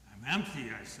 I'm empty,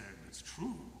 I said. It's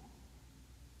true.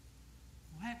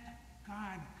 Let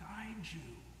God guide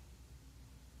you.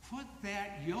 Put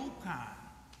that yoke on.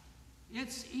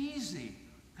 It's easy.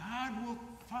 God will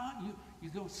follow you. You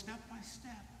go step by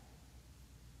step.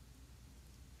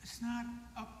 It's not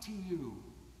up to you.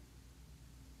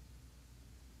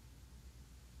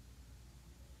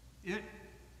 It,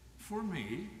 for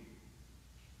me,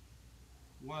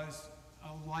 was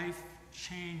a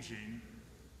life-changing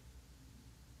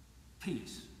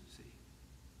piece, see.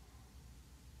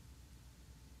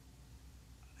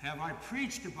 Have I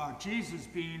preached about Jesus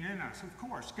being in us? Of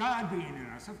course. God being in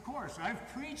us? Of course. I've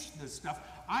preached this stuff.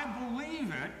 I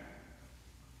believe it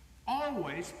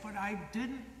always, but I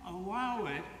didn't allow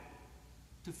it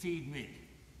to feed me.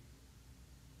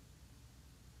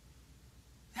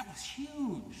 That was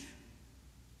huge.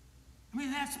 I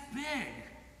mean, that's big.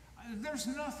 There's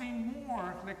nothing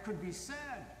more that could be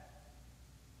said.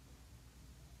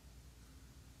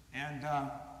 And I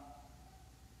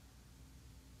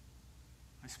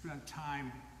spent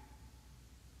time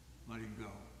letting go.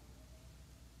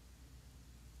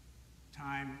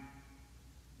 Time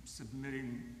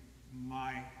submitting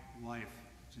my life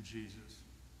to Jesus.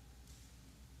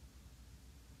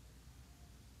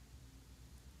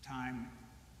 Time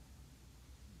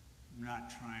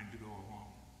not trying to go alone.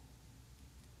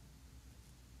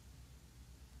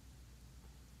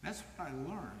 That's what I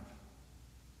learned.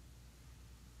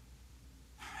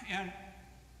 And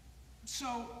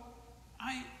so,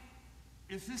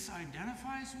 if this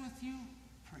identifies with you,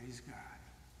 praise God.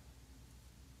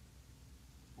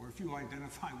 Or if you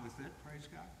identify with it, praise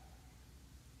God.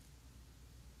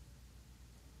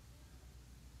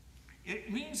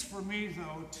 It means for me,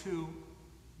 though, to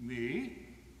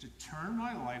turn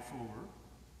my life over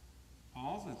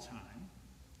all the time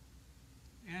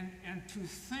and to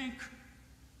think,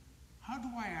 how do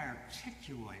I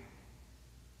articulate?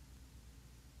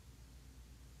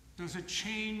 Does it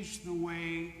change the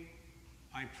way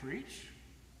I preach?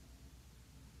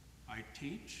 I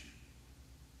teach?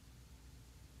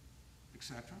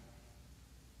 Etc.?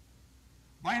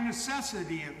 By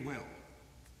necessity, it will,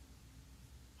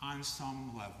 on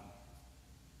some level.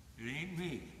 It ain't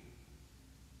me.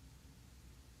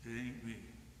 It ain't me.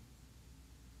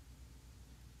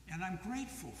 And I'm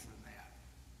grateful for that.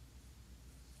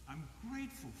 I'm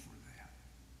grateful for that.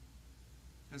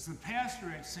 As the pastor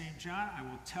at St. John, I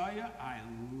will tell you, I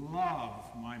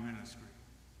love my ministry.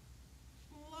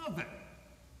 Love it.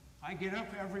 I get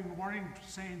up every morning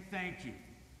saying thank you.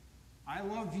 I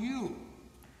love you.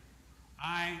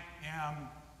 I'm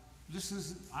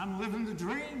living the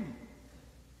dream.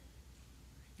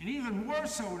 And even more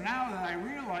so now that I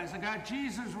realize I got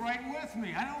Jesus right with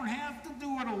me. I don't have to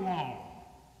do it alone.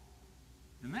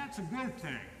 And that's a good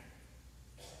thing.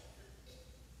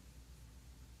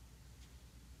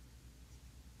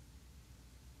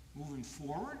 Moving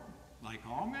forward, like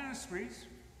all ministries,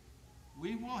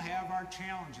 we will have our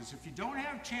challenges. If you don't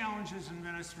have challenges in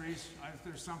ministries,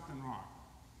 there's something wrong.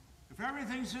 If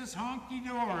everything's just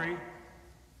hunky-dory,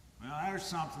 well, there's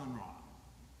something wrong.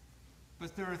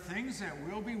 But there are things that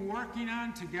we'll be working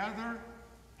on together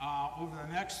over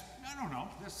the next,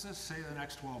 let's just say the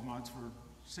next 12 months for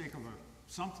sake of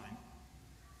something.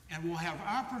 And we'll have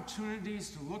opportunities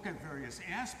to look at various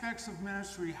aspects of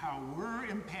ministry, how we're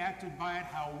impacted by it,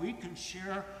 how we can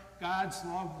share God's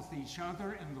love with each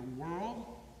other in the world.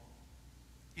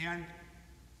 And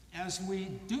as we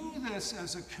do this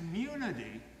as a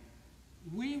community,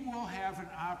 we will have an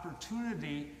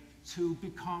opportunity to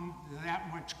become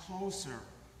that much closer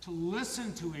to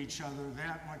listen to each other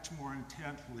that much more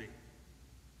intently,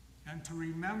 and to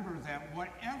remember that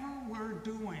whatever we're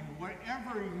doing,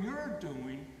 whatever you're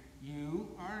doing, you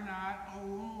are not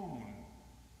alone.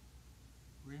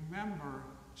 Remember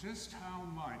just how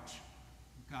much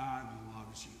God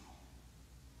loves you.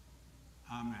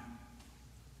 Amen.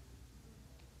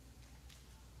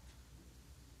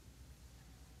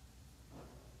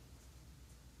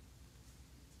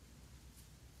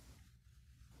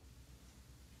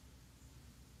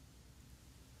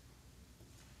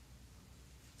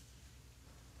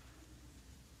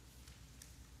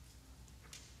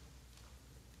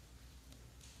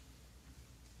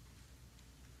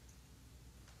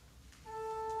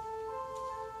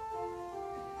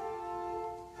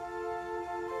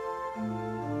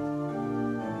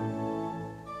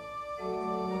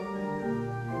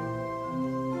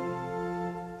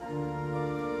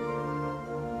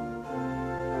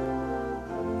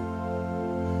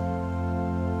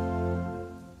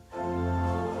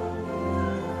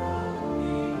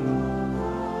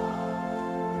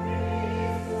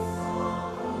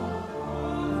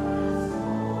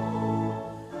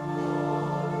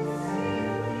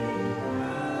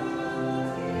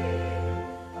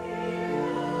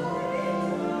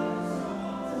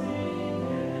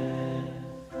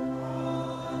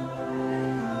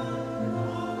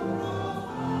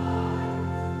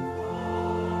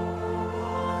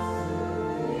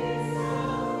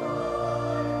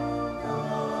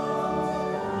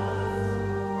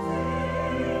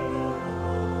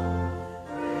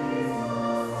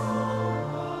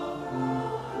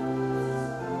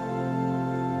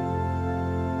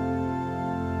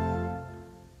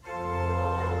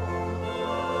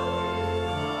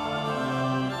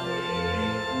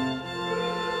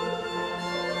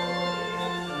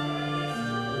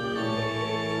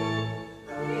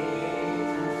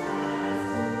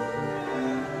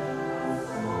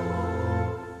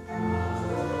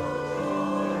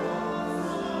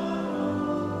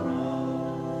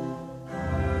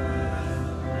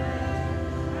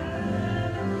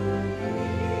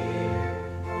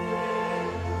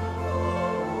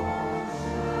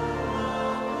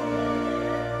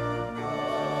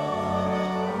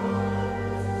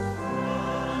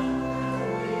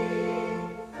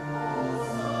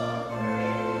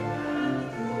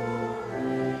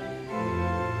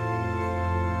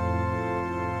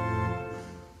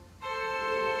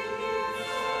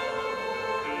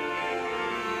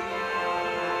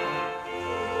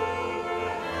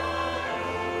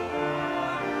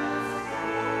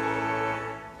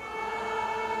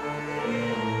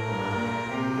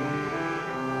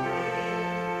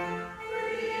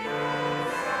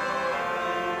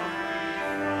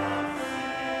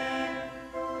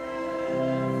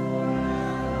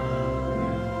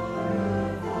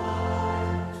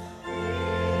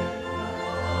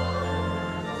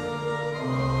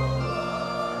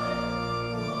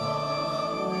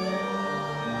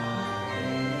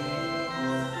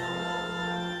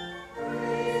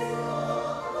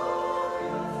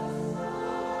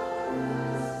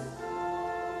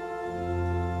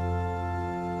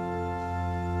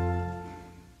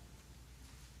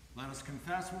 Let us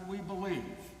confess what we believe.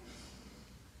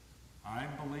 I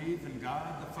believe in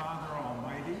God the Father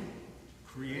Almighty,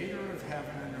 creator of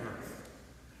heaven and earth.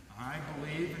 I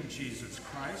believe in Jesus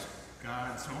Christ,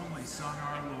 God's only Son,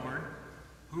 our Lord,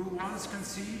 who was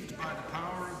conceived by the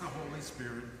power of the Holy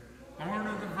Spirit, born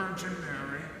of the Virgin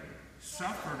Mary,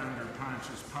 suffered under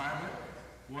Pontius Pilate,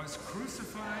 was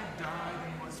crucified, died,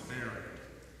 and was buried.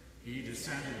 He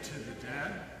descended to the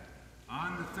dead.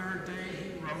 On the third day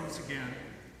he rose again.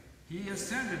 He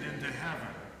ascended into heaven.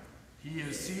 He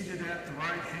is seated at the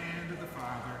right hand of the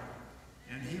Father,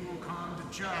 and he will come to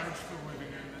judge the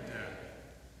living and the dead.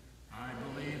 I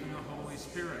believe in the Holy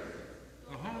Spirit,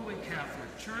 the Holy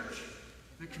Catholic Church,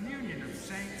 the communion of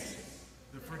saints,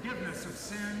 the forgiveness of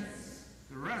sin,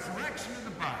 the resurrection of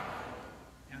the body,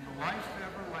 and the life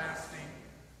everlasting.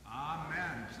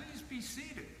 Amen. Please be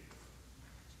seated.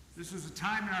 This is a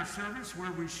time in our service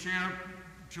where we share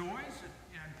joys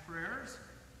and prayers.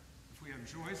 If we have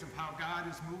joys of how God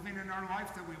is moving in our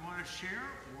life that we want to share,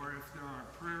 or if there are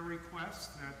prayer requests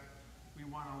that we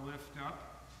want to lift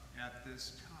up at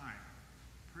this time.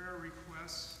 Prayer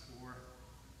requests for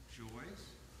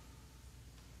joys.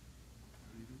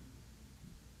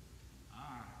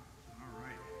 All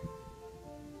right.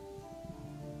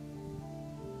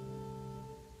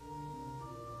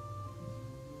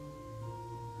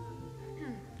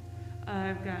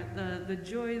 I've got the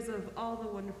joys of all the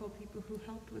wonderful people who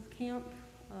helped with camp,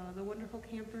 the wonderful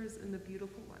campers, and the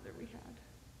beautiful weather we had.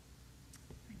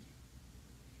 Thank you.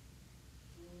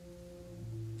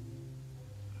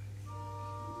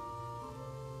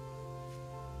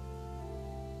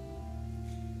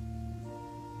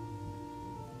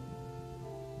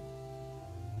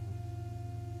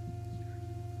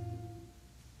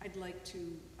 I'd like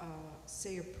to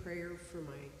say a prayer for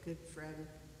my good friend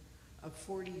of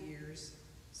 40 years,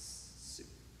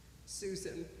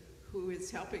 Susan, who is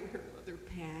helping her mother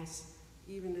pass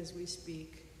even as we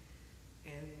speak,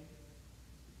 and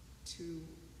to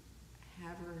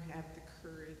have her have the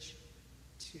courage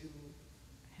to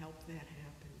help that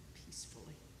happen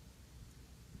peacefully.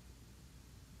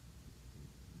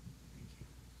 Thank you.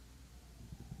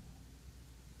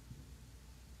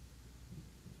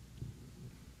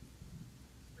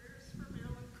 Prayers for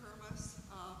Marilyn Kermis.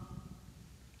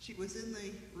 She was in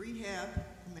the rehab,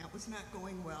 and that was not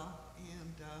going well,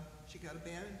 and she got a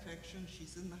bad infection.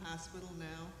 She's in the hospital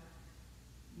now.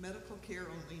 Medical care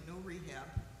only, no rehab.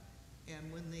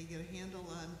 And when they get a handle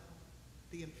on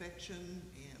the infection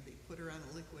and they put her on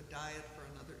a liquid diet for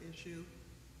another issue,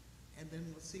 and then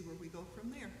we'll see where we go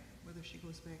from there, whether she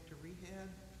goes back to rehab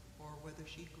or whether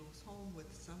she goes home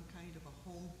with some kind of a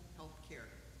home health care.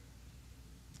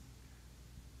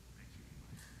 Thank you.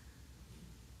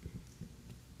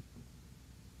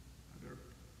 Other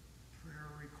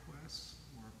prayer requests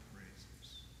or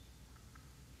praises?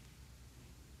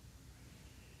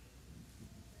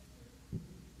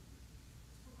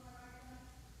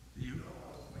 You?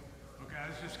 Okay, I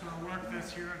was just going to work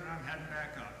this here and I'm heading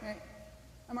back up. Okay.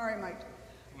 I'm all right, Mike.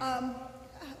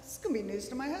 This is going to be news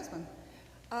to my husband.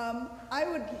 I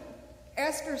would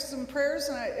ask for some prayers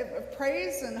and of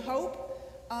praise and hope.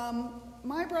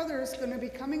 My brother is going to be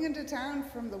coming into town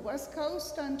from the West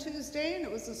Coast on Tuesday, and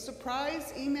it was a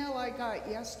surprise email I got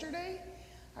yesterday.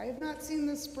 I have not seen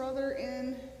this brother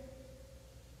in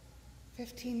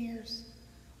 15 years.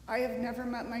 I have never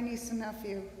met my niece and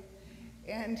nephew.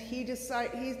 And he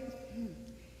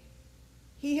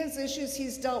has issues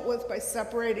he's dealt with by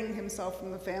separating himself from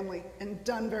the family and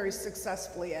done very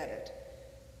successfully at it.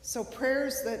 So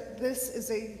prayers that this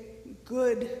is a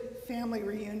good family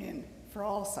reunion for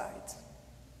all sides.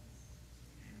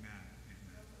 Amen.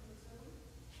 Amen.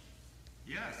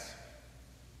 Yes.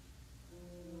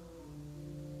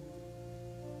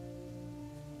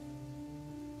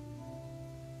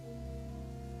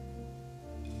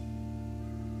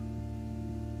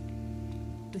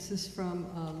 This is from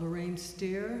Lorraine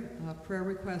Steer, a prayer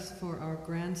request for our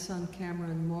grandson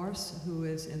Cameron Morse, who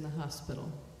is in the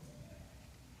hospital.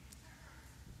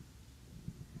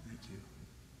 Thank you.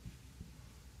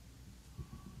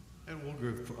 And we'll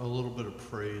give a little bit of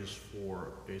praise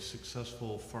for a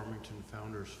successful Farmington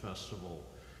Founders Festival.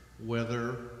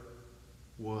 Weather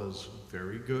was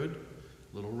very good.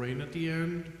 Little rain at the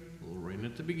end, a little rain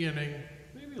at the beginning,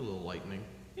 maybe a little lightning,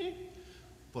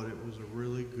 but it was a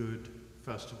really good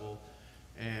festival,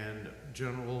 and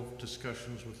general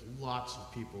discussions with lots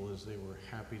of people as they were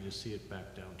happy to see it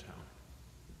back downtown.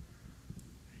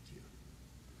 Thank you.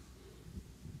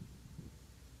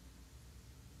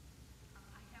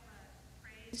 I have a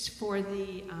praise for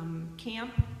the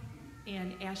camp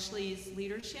and Ashley's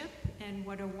leadership and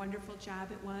what a wonderful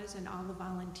job it was, and all the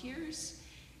volunteers,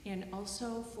 and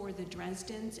also for the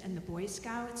Dresdens and the Boy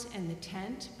Scouts and the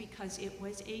tent, because it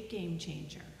was a game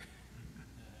changer.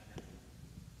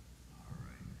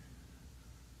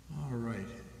 All right.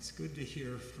 It's good to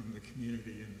hear from the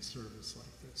community in a service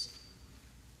like this.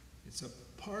 It's a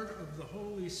part of the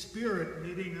Holy Spirit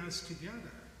knitting us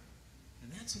together,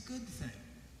 and that's a good thing.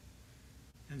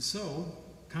 And so,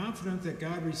 confident that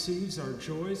God receives our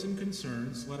joys and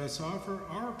concerns, let us offer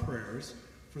our prayers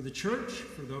for the church,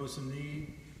 for those in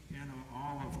need, and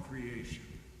all of creation.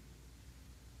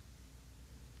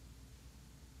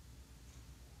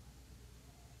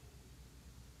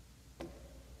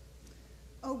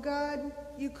 O God,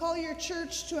 you call your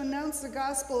church to announce the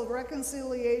gospel of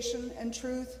reconciliation and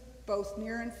truth, both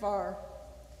near and far.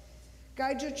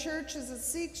 Guide your church as it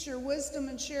seeks your wisdom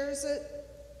and shares it,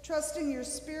 trusting your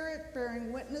spirit,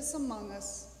 bearing witness among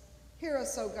us. Hear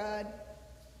us, O God.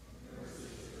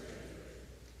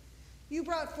 You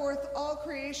brought forth all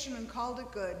creation and called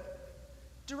it good.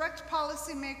 Direct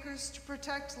policymakers to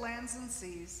protect lands and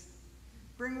seas.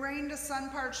 Bring rain to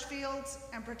sun-parched fields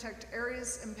and protect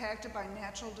areas impacted by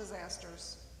natural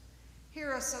disasters.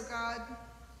 Hear us, O God.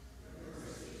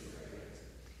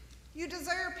 You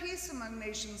desire peace among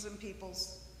nations and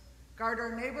peoples. Guard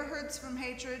our neighborhoods from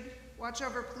hatred, watch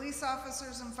over police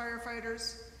officers and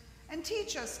firefighters, and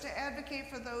teach us to advocate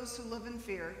for those who live in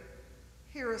fear.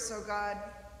 Hear us, O God.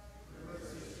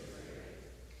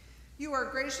 You are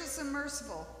gracious and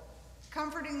merciful,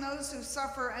 comforting those who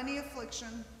suffer any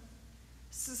affliction.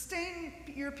 Sustain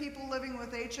your people living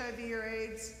with HIV or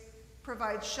AIDS,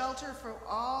 provide shelter for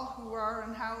all who are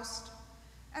unhoused,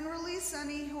 and release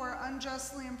any who are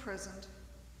unjustly imprisoned.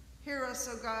 Hear us,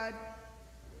 O God.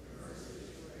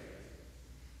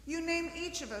 You name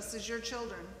each of us as your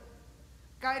children.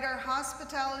 Guide our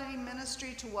hospitality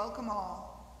ministry to welcome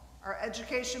all, our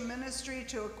education ministry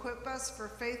to equip us for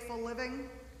faithful living,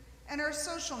 and our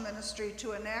social ministry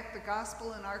to enact the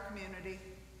gospel in our community.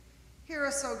 Hear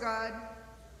us, O God.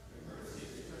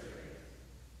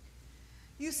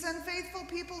 You send faithful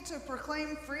people to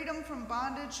proclaim freedom from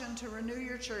bondage and to renew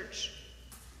your church.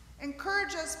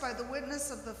 Encourage us by the witness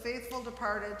of the faithful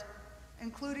departed,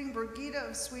 including Birgitta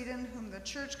of Sweden, whom the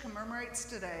church commemorates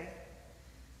today,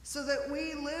 so that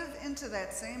we live into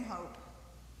that same hope.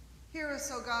 Hear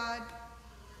us, O God.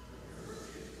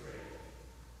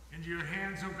 Into your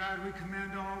hands, O God, we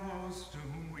commend all those to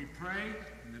whom we pray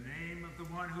in the name of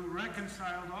the one who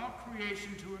reconciled all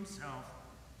creation to himself,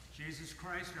 Jesus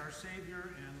Christ, our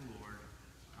Savior and Lord.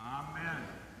 Amen.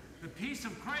 The peace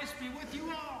of Christ be with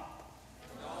you all.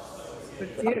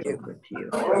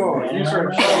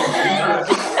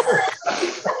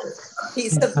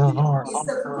 Peace of the Lord.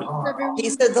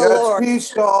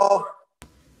 Peace, all.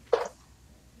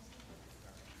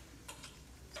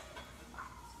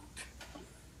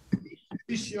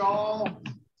 Peace, y'all.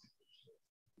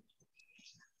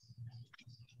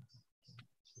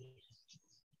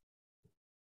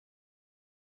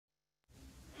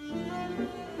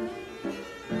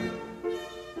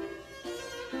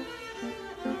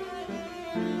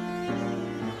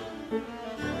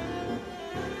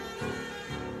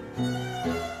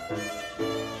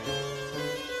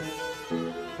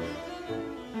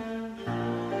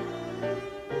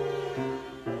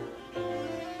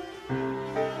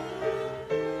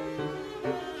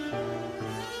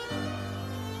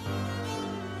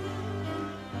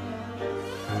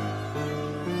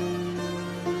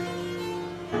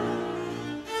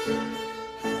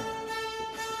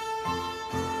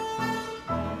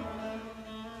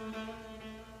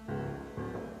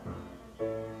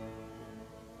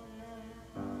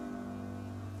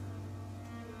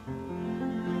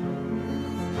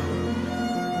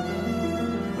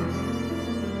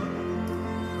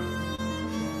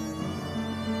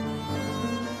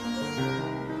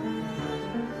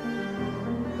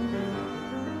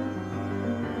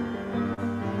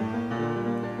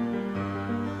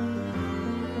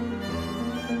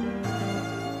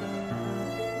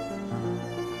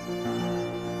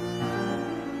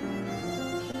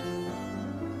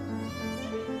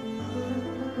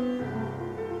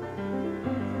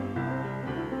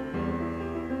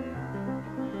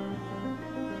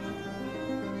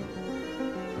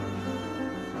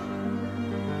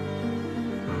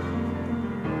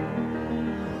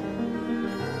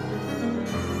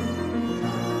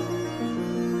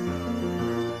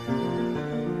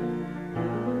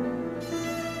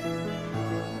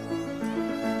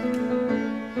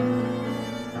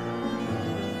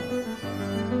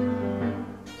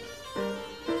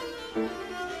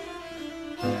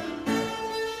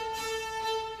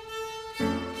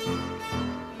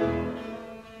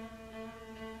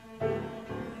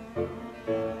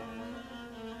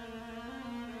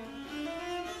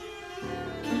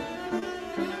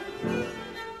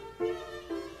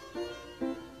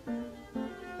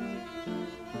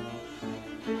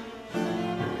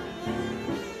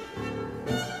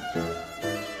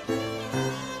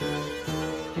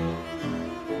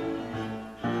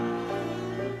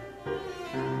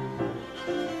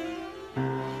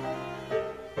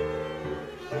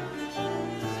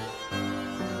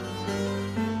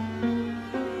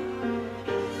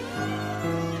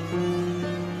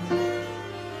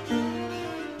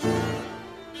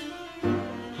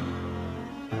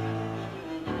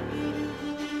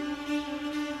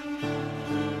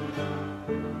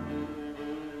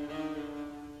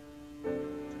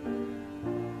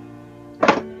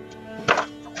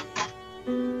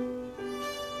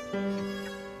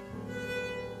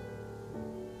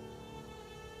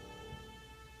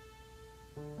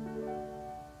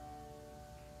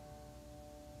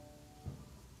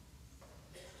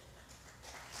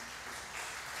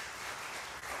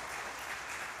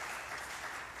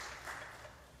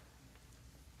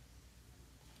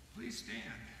 Please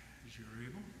stand as you're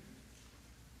able.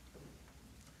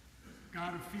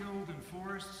 God of field and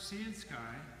forest, sea and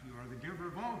sky, you are the giver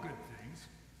of all good things.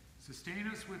 Sustain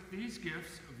us with these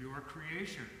gifts of your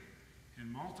creation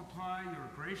and multiply your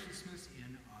graciousness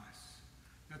in us,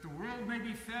 that the world may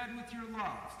be fed with your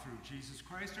love through Jesus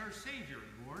Christ, our Savior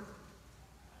and Lord.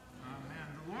 Amen.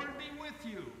 The Lord be with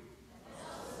you.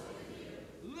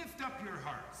 Lift up your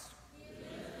hearts.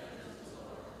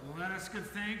 Let us give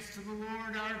thanks to the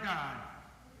Lord our God.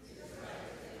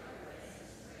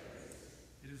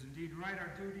 It is indeed right,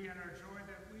 our duty and our joy,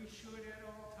 that we should at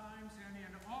all times and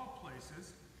in all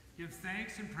places give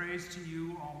thanks and praise to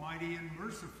you, almighty and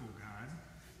merciful God,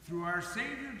 through our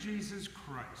Savior Jesus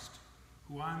Christ,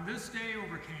 who on this day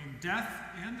overcame death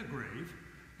and the grave,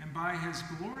 and by his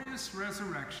glorious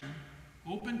resurrection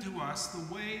opened to us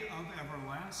the way of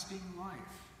everlasting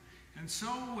life. And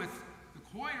so with the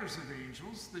choirs of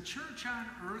angels, the church on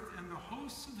earth, and the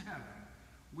hosts of heaven,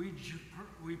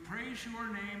 we praise your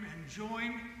name and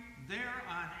join their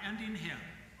unending hymn.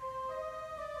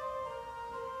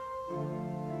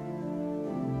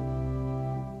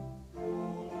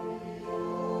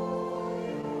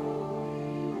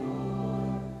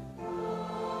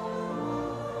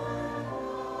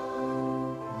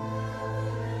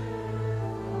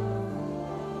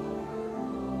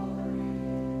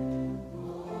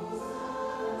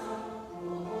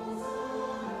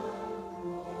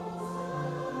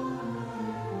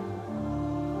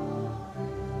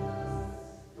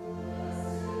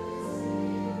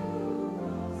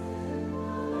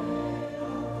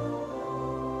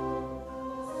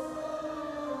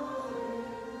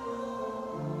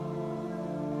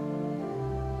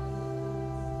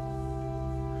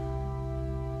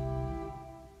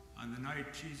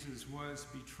 Jesus was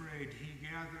betrayed, he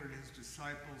gathered his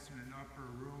disciples in an upper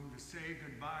room to say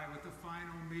goodbye with a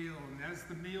final meal. And as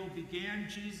the meal began,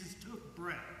 Jesus took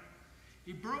bread.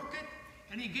 He broke it,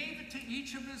 and he gave it to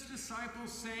each of his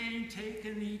disciples, saying, "Take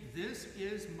and eat. This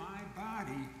is my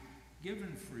body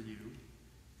given for you."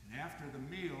 And after the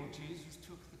meal, Jesus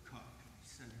took the cup. He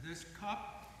said, "This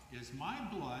cup is my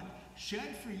blood,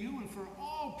 shed for you and for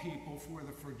all people for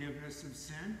the forgiveness of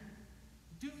sin.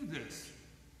 Do this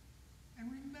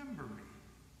and remember me."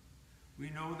 We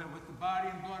know that with the body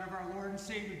and blood of our Lord and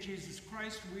Savior Jesus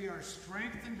Christ, we are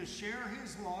strengthened to share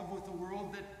his love with a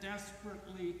world that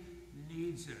desperately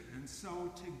needs it. And so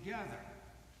together,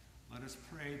 let us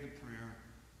pray the prayer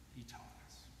he taught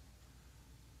us.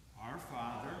 Our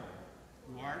Father,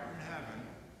 who art in heaven,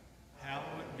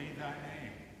 hallowed be thy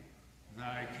name.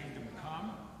 Thy kingdom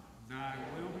come, thy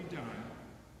will be done,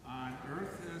 on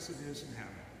earth as it is in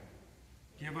heaven.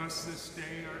 Give us this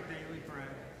day our daily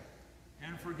bread,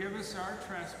 and forgive us our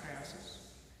trespasses,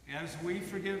 as we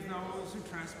forgive those who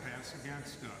trespass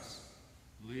against us.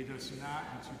 Lead us not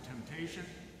into temptation,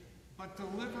 but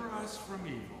deliver us from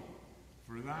evil.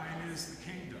 For thine is the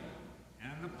kingdom,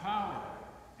 and the power,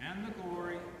 and the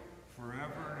glory,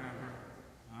 forever and ever.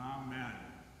 Amen.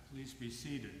 Please be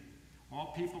seated.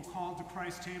 All people called to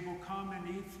Christ's table, come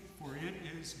and eat, for it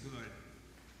is good.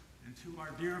 And to our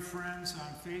dear friends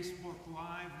on Facebook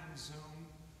Live and Zoom,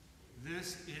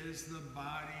 this is the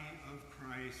body of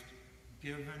Christ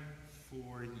given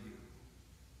for you.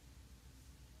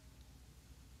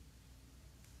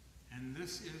 And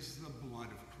this is the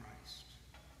blood of Christ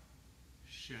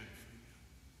shed for you.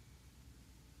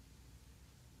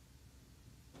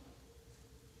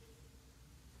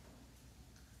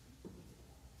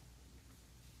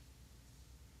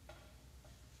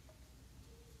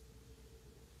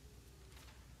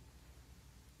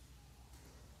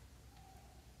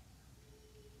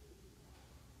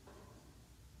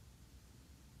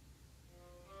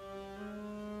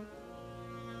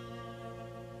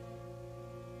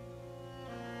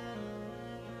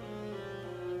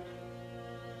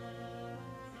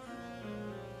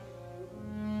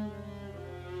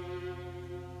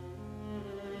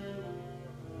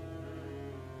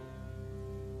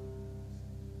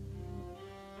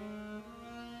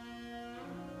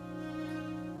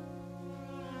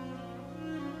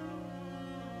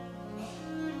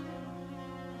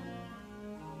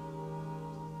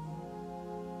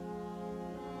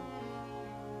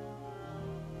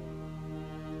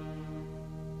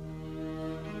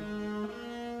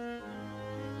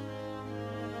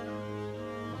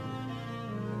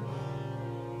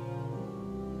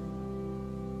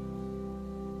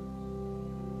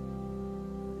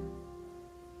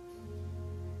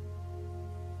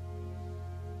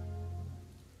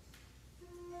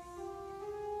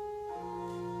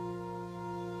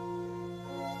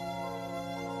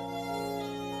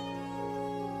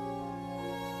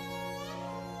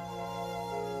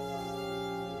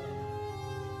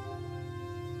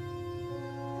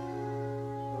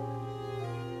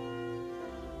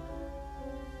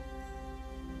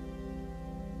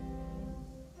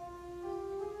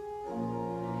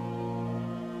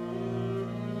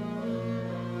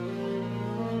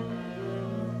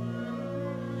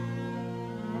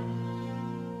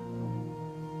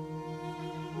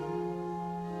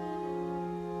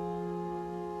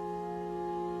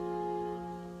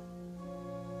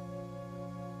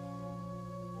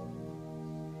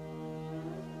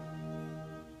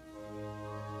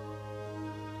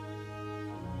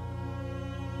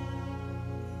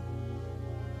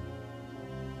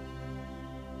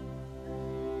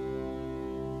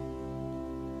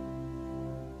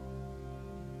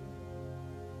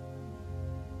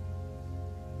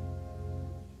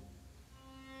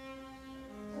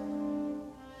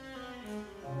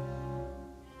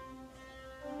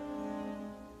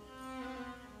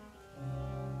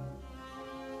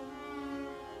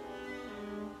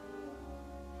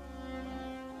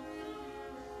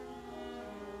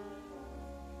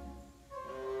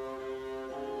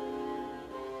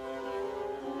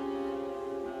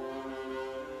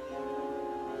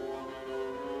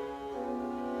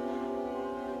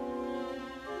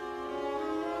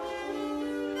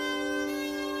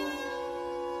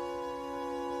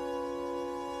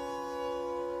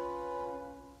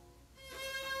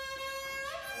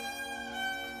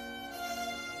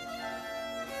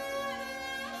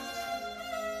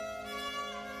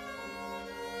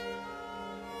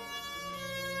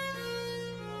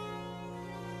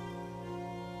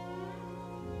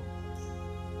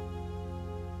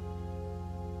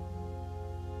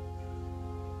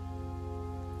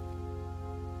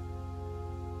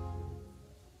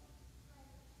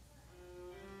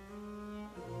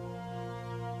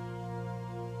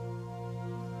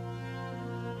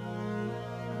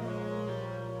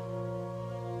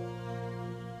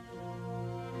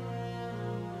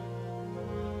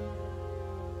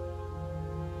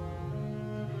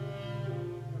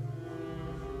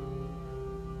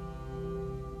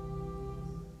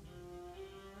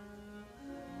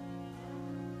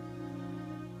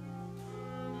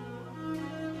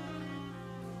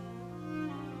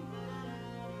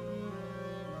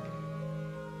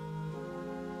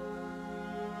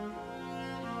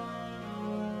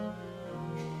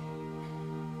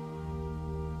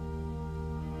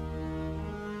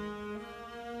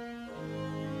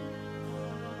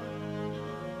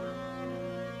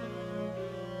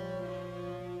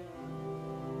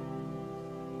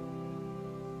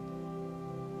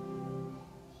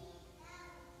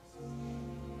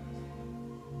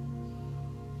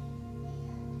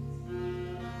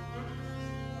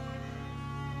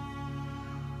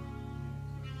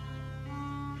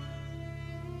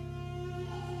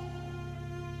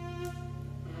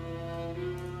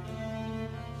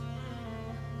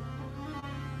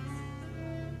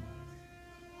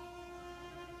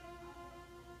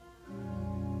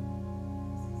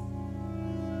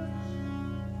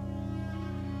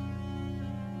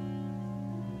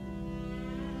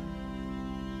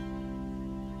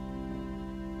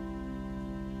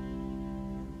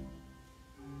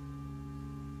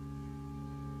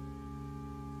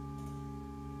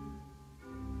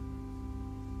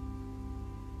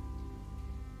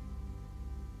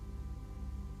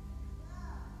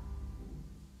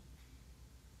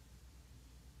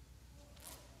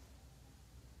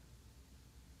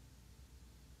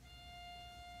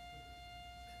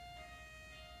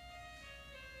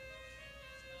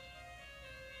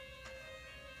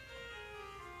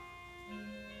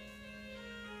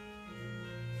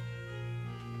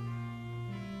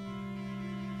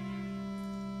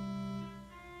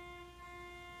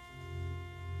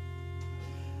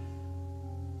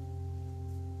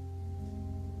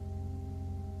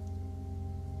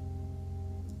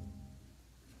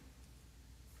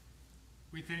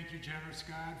 thank you, generous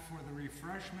God, for the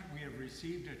refreshment we have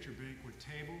received at your banquet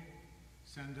table.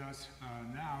 Send us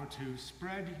now to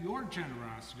spread your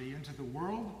generosity into the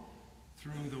world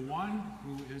through the one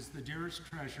who is the dearest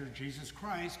treasure, Jesus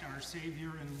Christ, our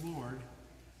Savior and Lord.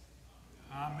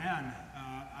 Amen.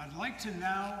 I'd like to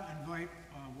now invite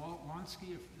Walt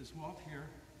Lonsky. Is Walt here?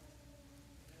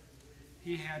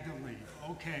 He had to leave.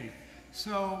 Okay.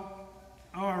 So,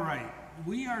 all right.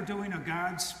 We are doing a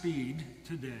Godspeed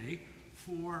today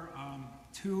for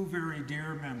two very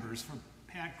dear members. For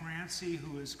Pat Grancy,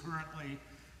 who is currently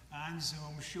on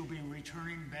Zoom, she'll be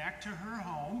returning back to her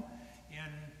home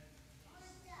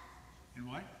in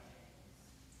what?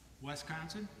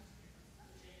 Wisconsin?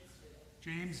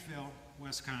 Jamesville,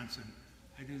 Wisconsin.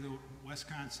 I do the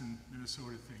Wisconsin,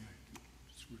 Minnesota thing. I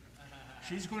screwed up.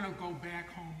 She's going to go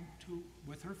back home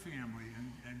with her family,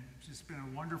 and she's been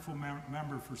a wonderful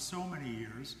member for so many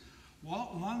years.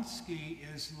 Walt Lunsky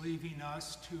is leaving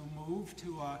us to move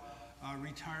to a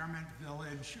retirement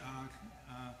village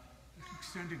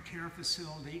extended care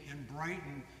facility in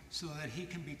Brighton so that he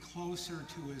can be closer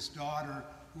to his daughter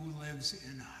who lives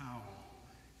in Howell.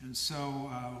 And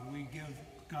so we give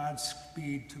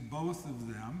Godspeed to both of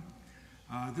them.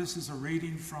 This is a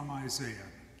reading from Isaiah.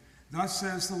 Thus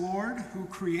says the Lord, who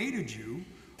created you,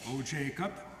 O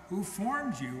Jacob, who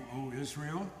formed you, O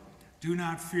Israel. Do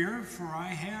not fear, for I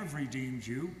have redeemed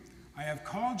you. I have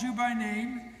called you by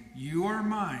name. You are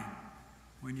mine.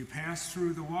 When you pass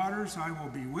through the waters, I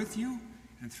will be with you,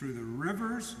 and through the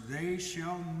rivers, they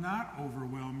shall not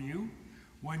overwhelm you.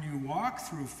 When you walk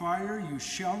through fire, you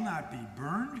shall not be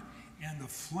burned, and the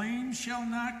flame shall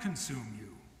not consume you.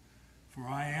 For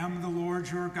I am the Lord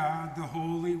your God, the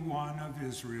Holy One of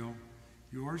Israel,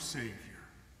 your Savior.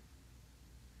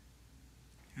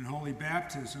 In holy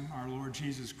baptism, our Lord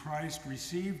Jesus Christ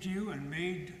received you and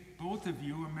made both of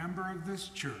you a member of this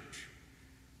church.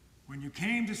 When you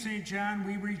came to St. John,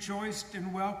 we rejoiced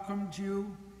and welcomed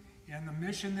you in the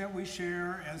mission that we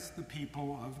share as the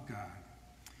people of God.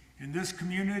 In this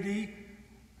community,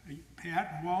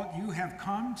 Pat and Walt, you have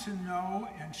come to know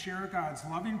and share God's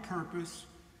loving purpose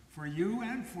for you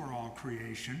and for all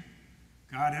creation.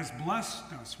 God has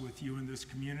blessed us with you in this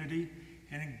community,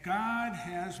 and God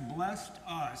has blessed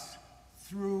us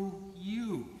through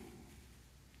you.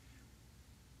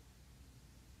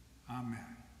 Amen.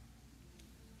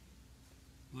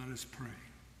 Let us pray.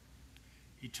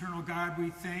 Eternal God, we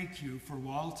thank you for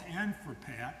Walt and for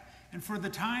Pat, and for the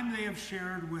time they have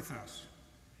shared with us.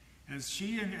 As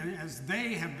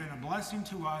they have been a blessing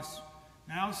to us,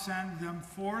 now send them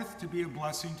forth to be a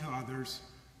blessing to others.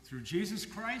 Through Jesus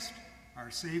Christ,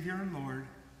 our Savior and Lord.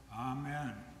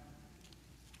 Amen.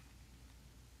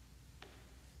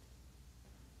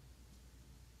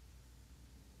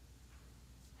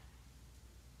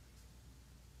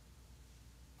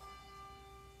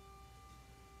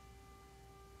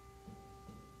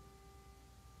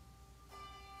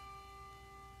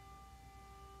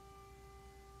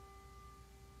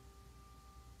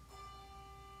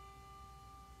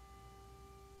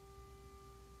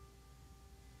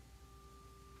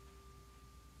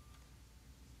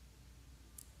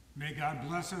 May God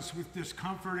bless us with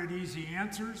discomfort and easy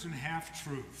answers and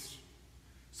half-truths,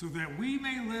 so that we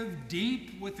may live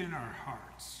deep within our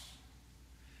hearts.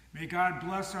 May God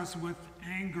bless us with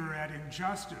anger at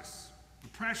injustice,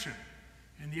 oppression,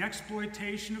 and the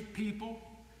exploitation of people,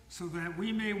 so that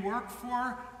we may work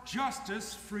for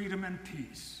justice, freedom, and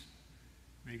peace.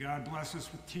 May God bless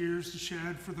us with tears to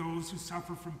shed for those who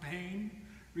suffer from pain,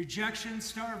 rejection,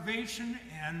 starvation,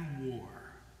 and war,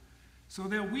 so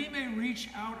that we may reach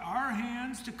out our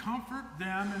hands to comfort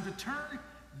them and to turn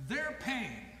their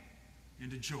pain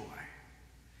into joy.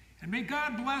 And may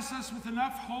God bless us with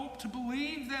enough hope to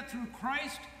believe that through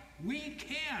Christ we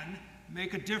can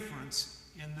make a difference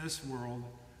in this world.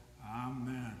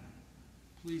 Amen.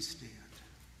 Please stand.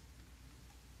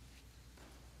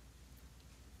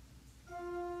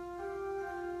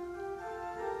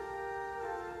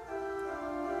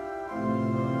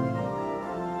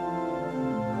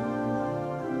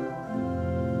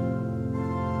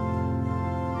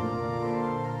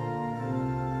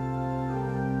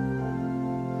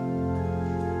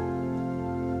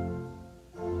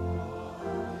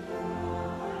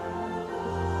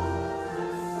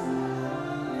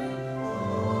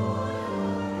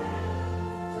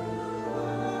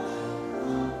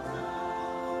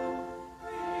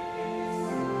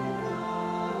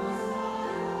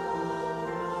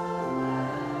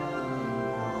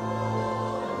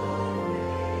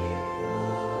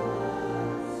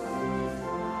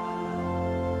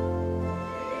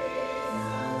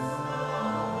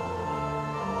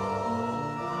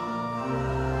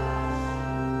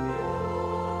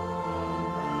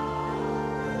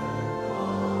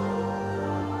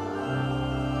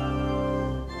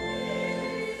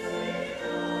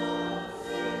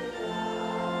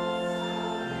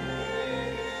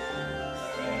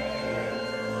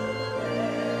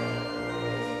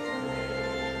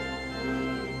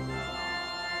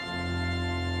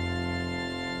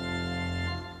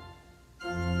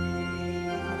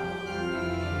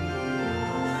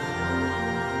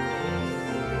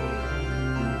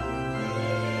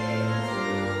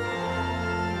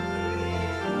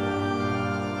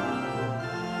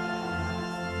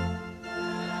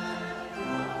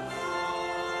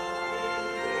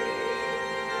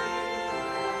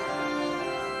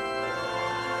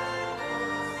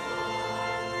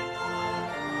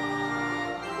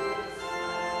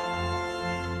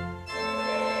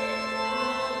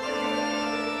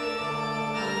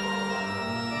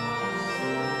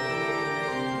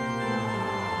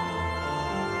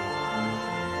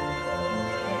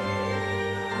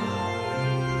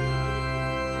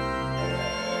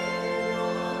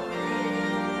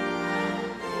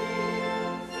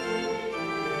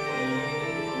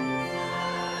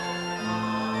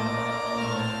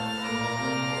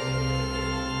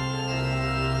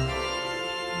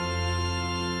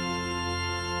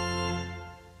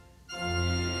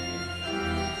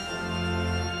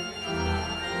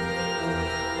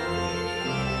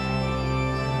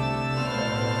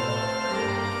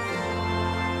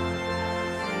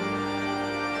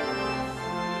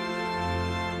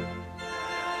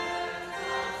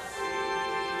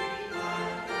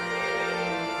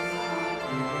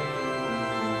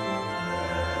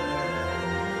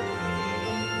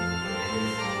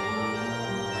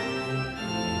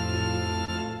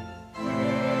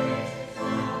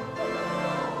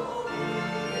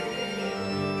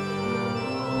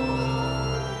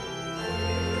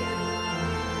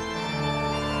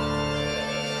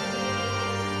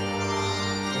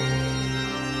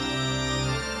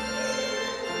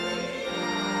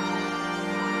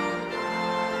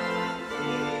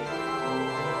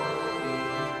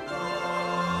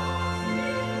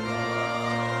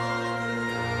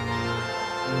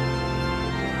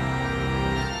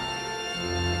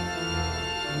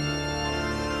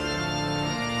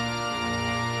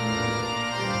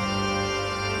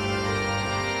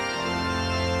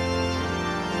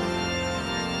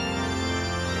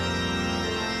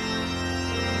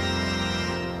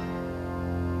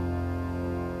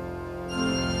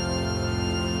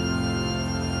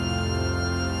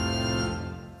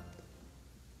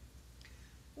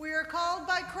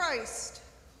 Christ,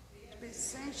 to be a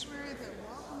sanctuary that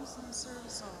welcomes and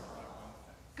serves all.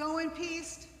 Go in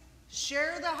peace,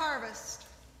 share the harvest.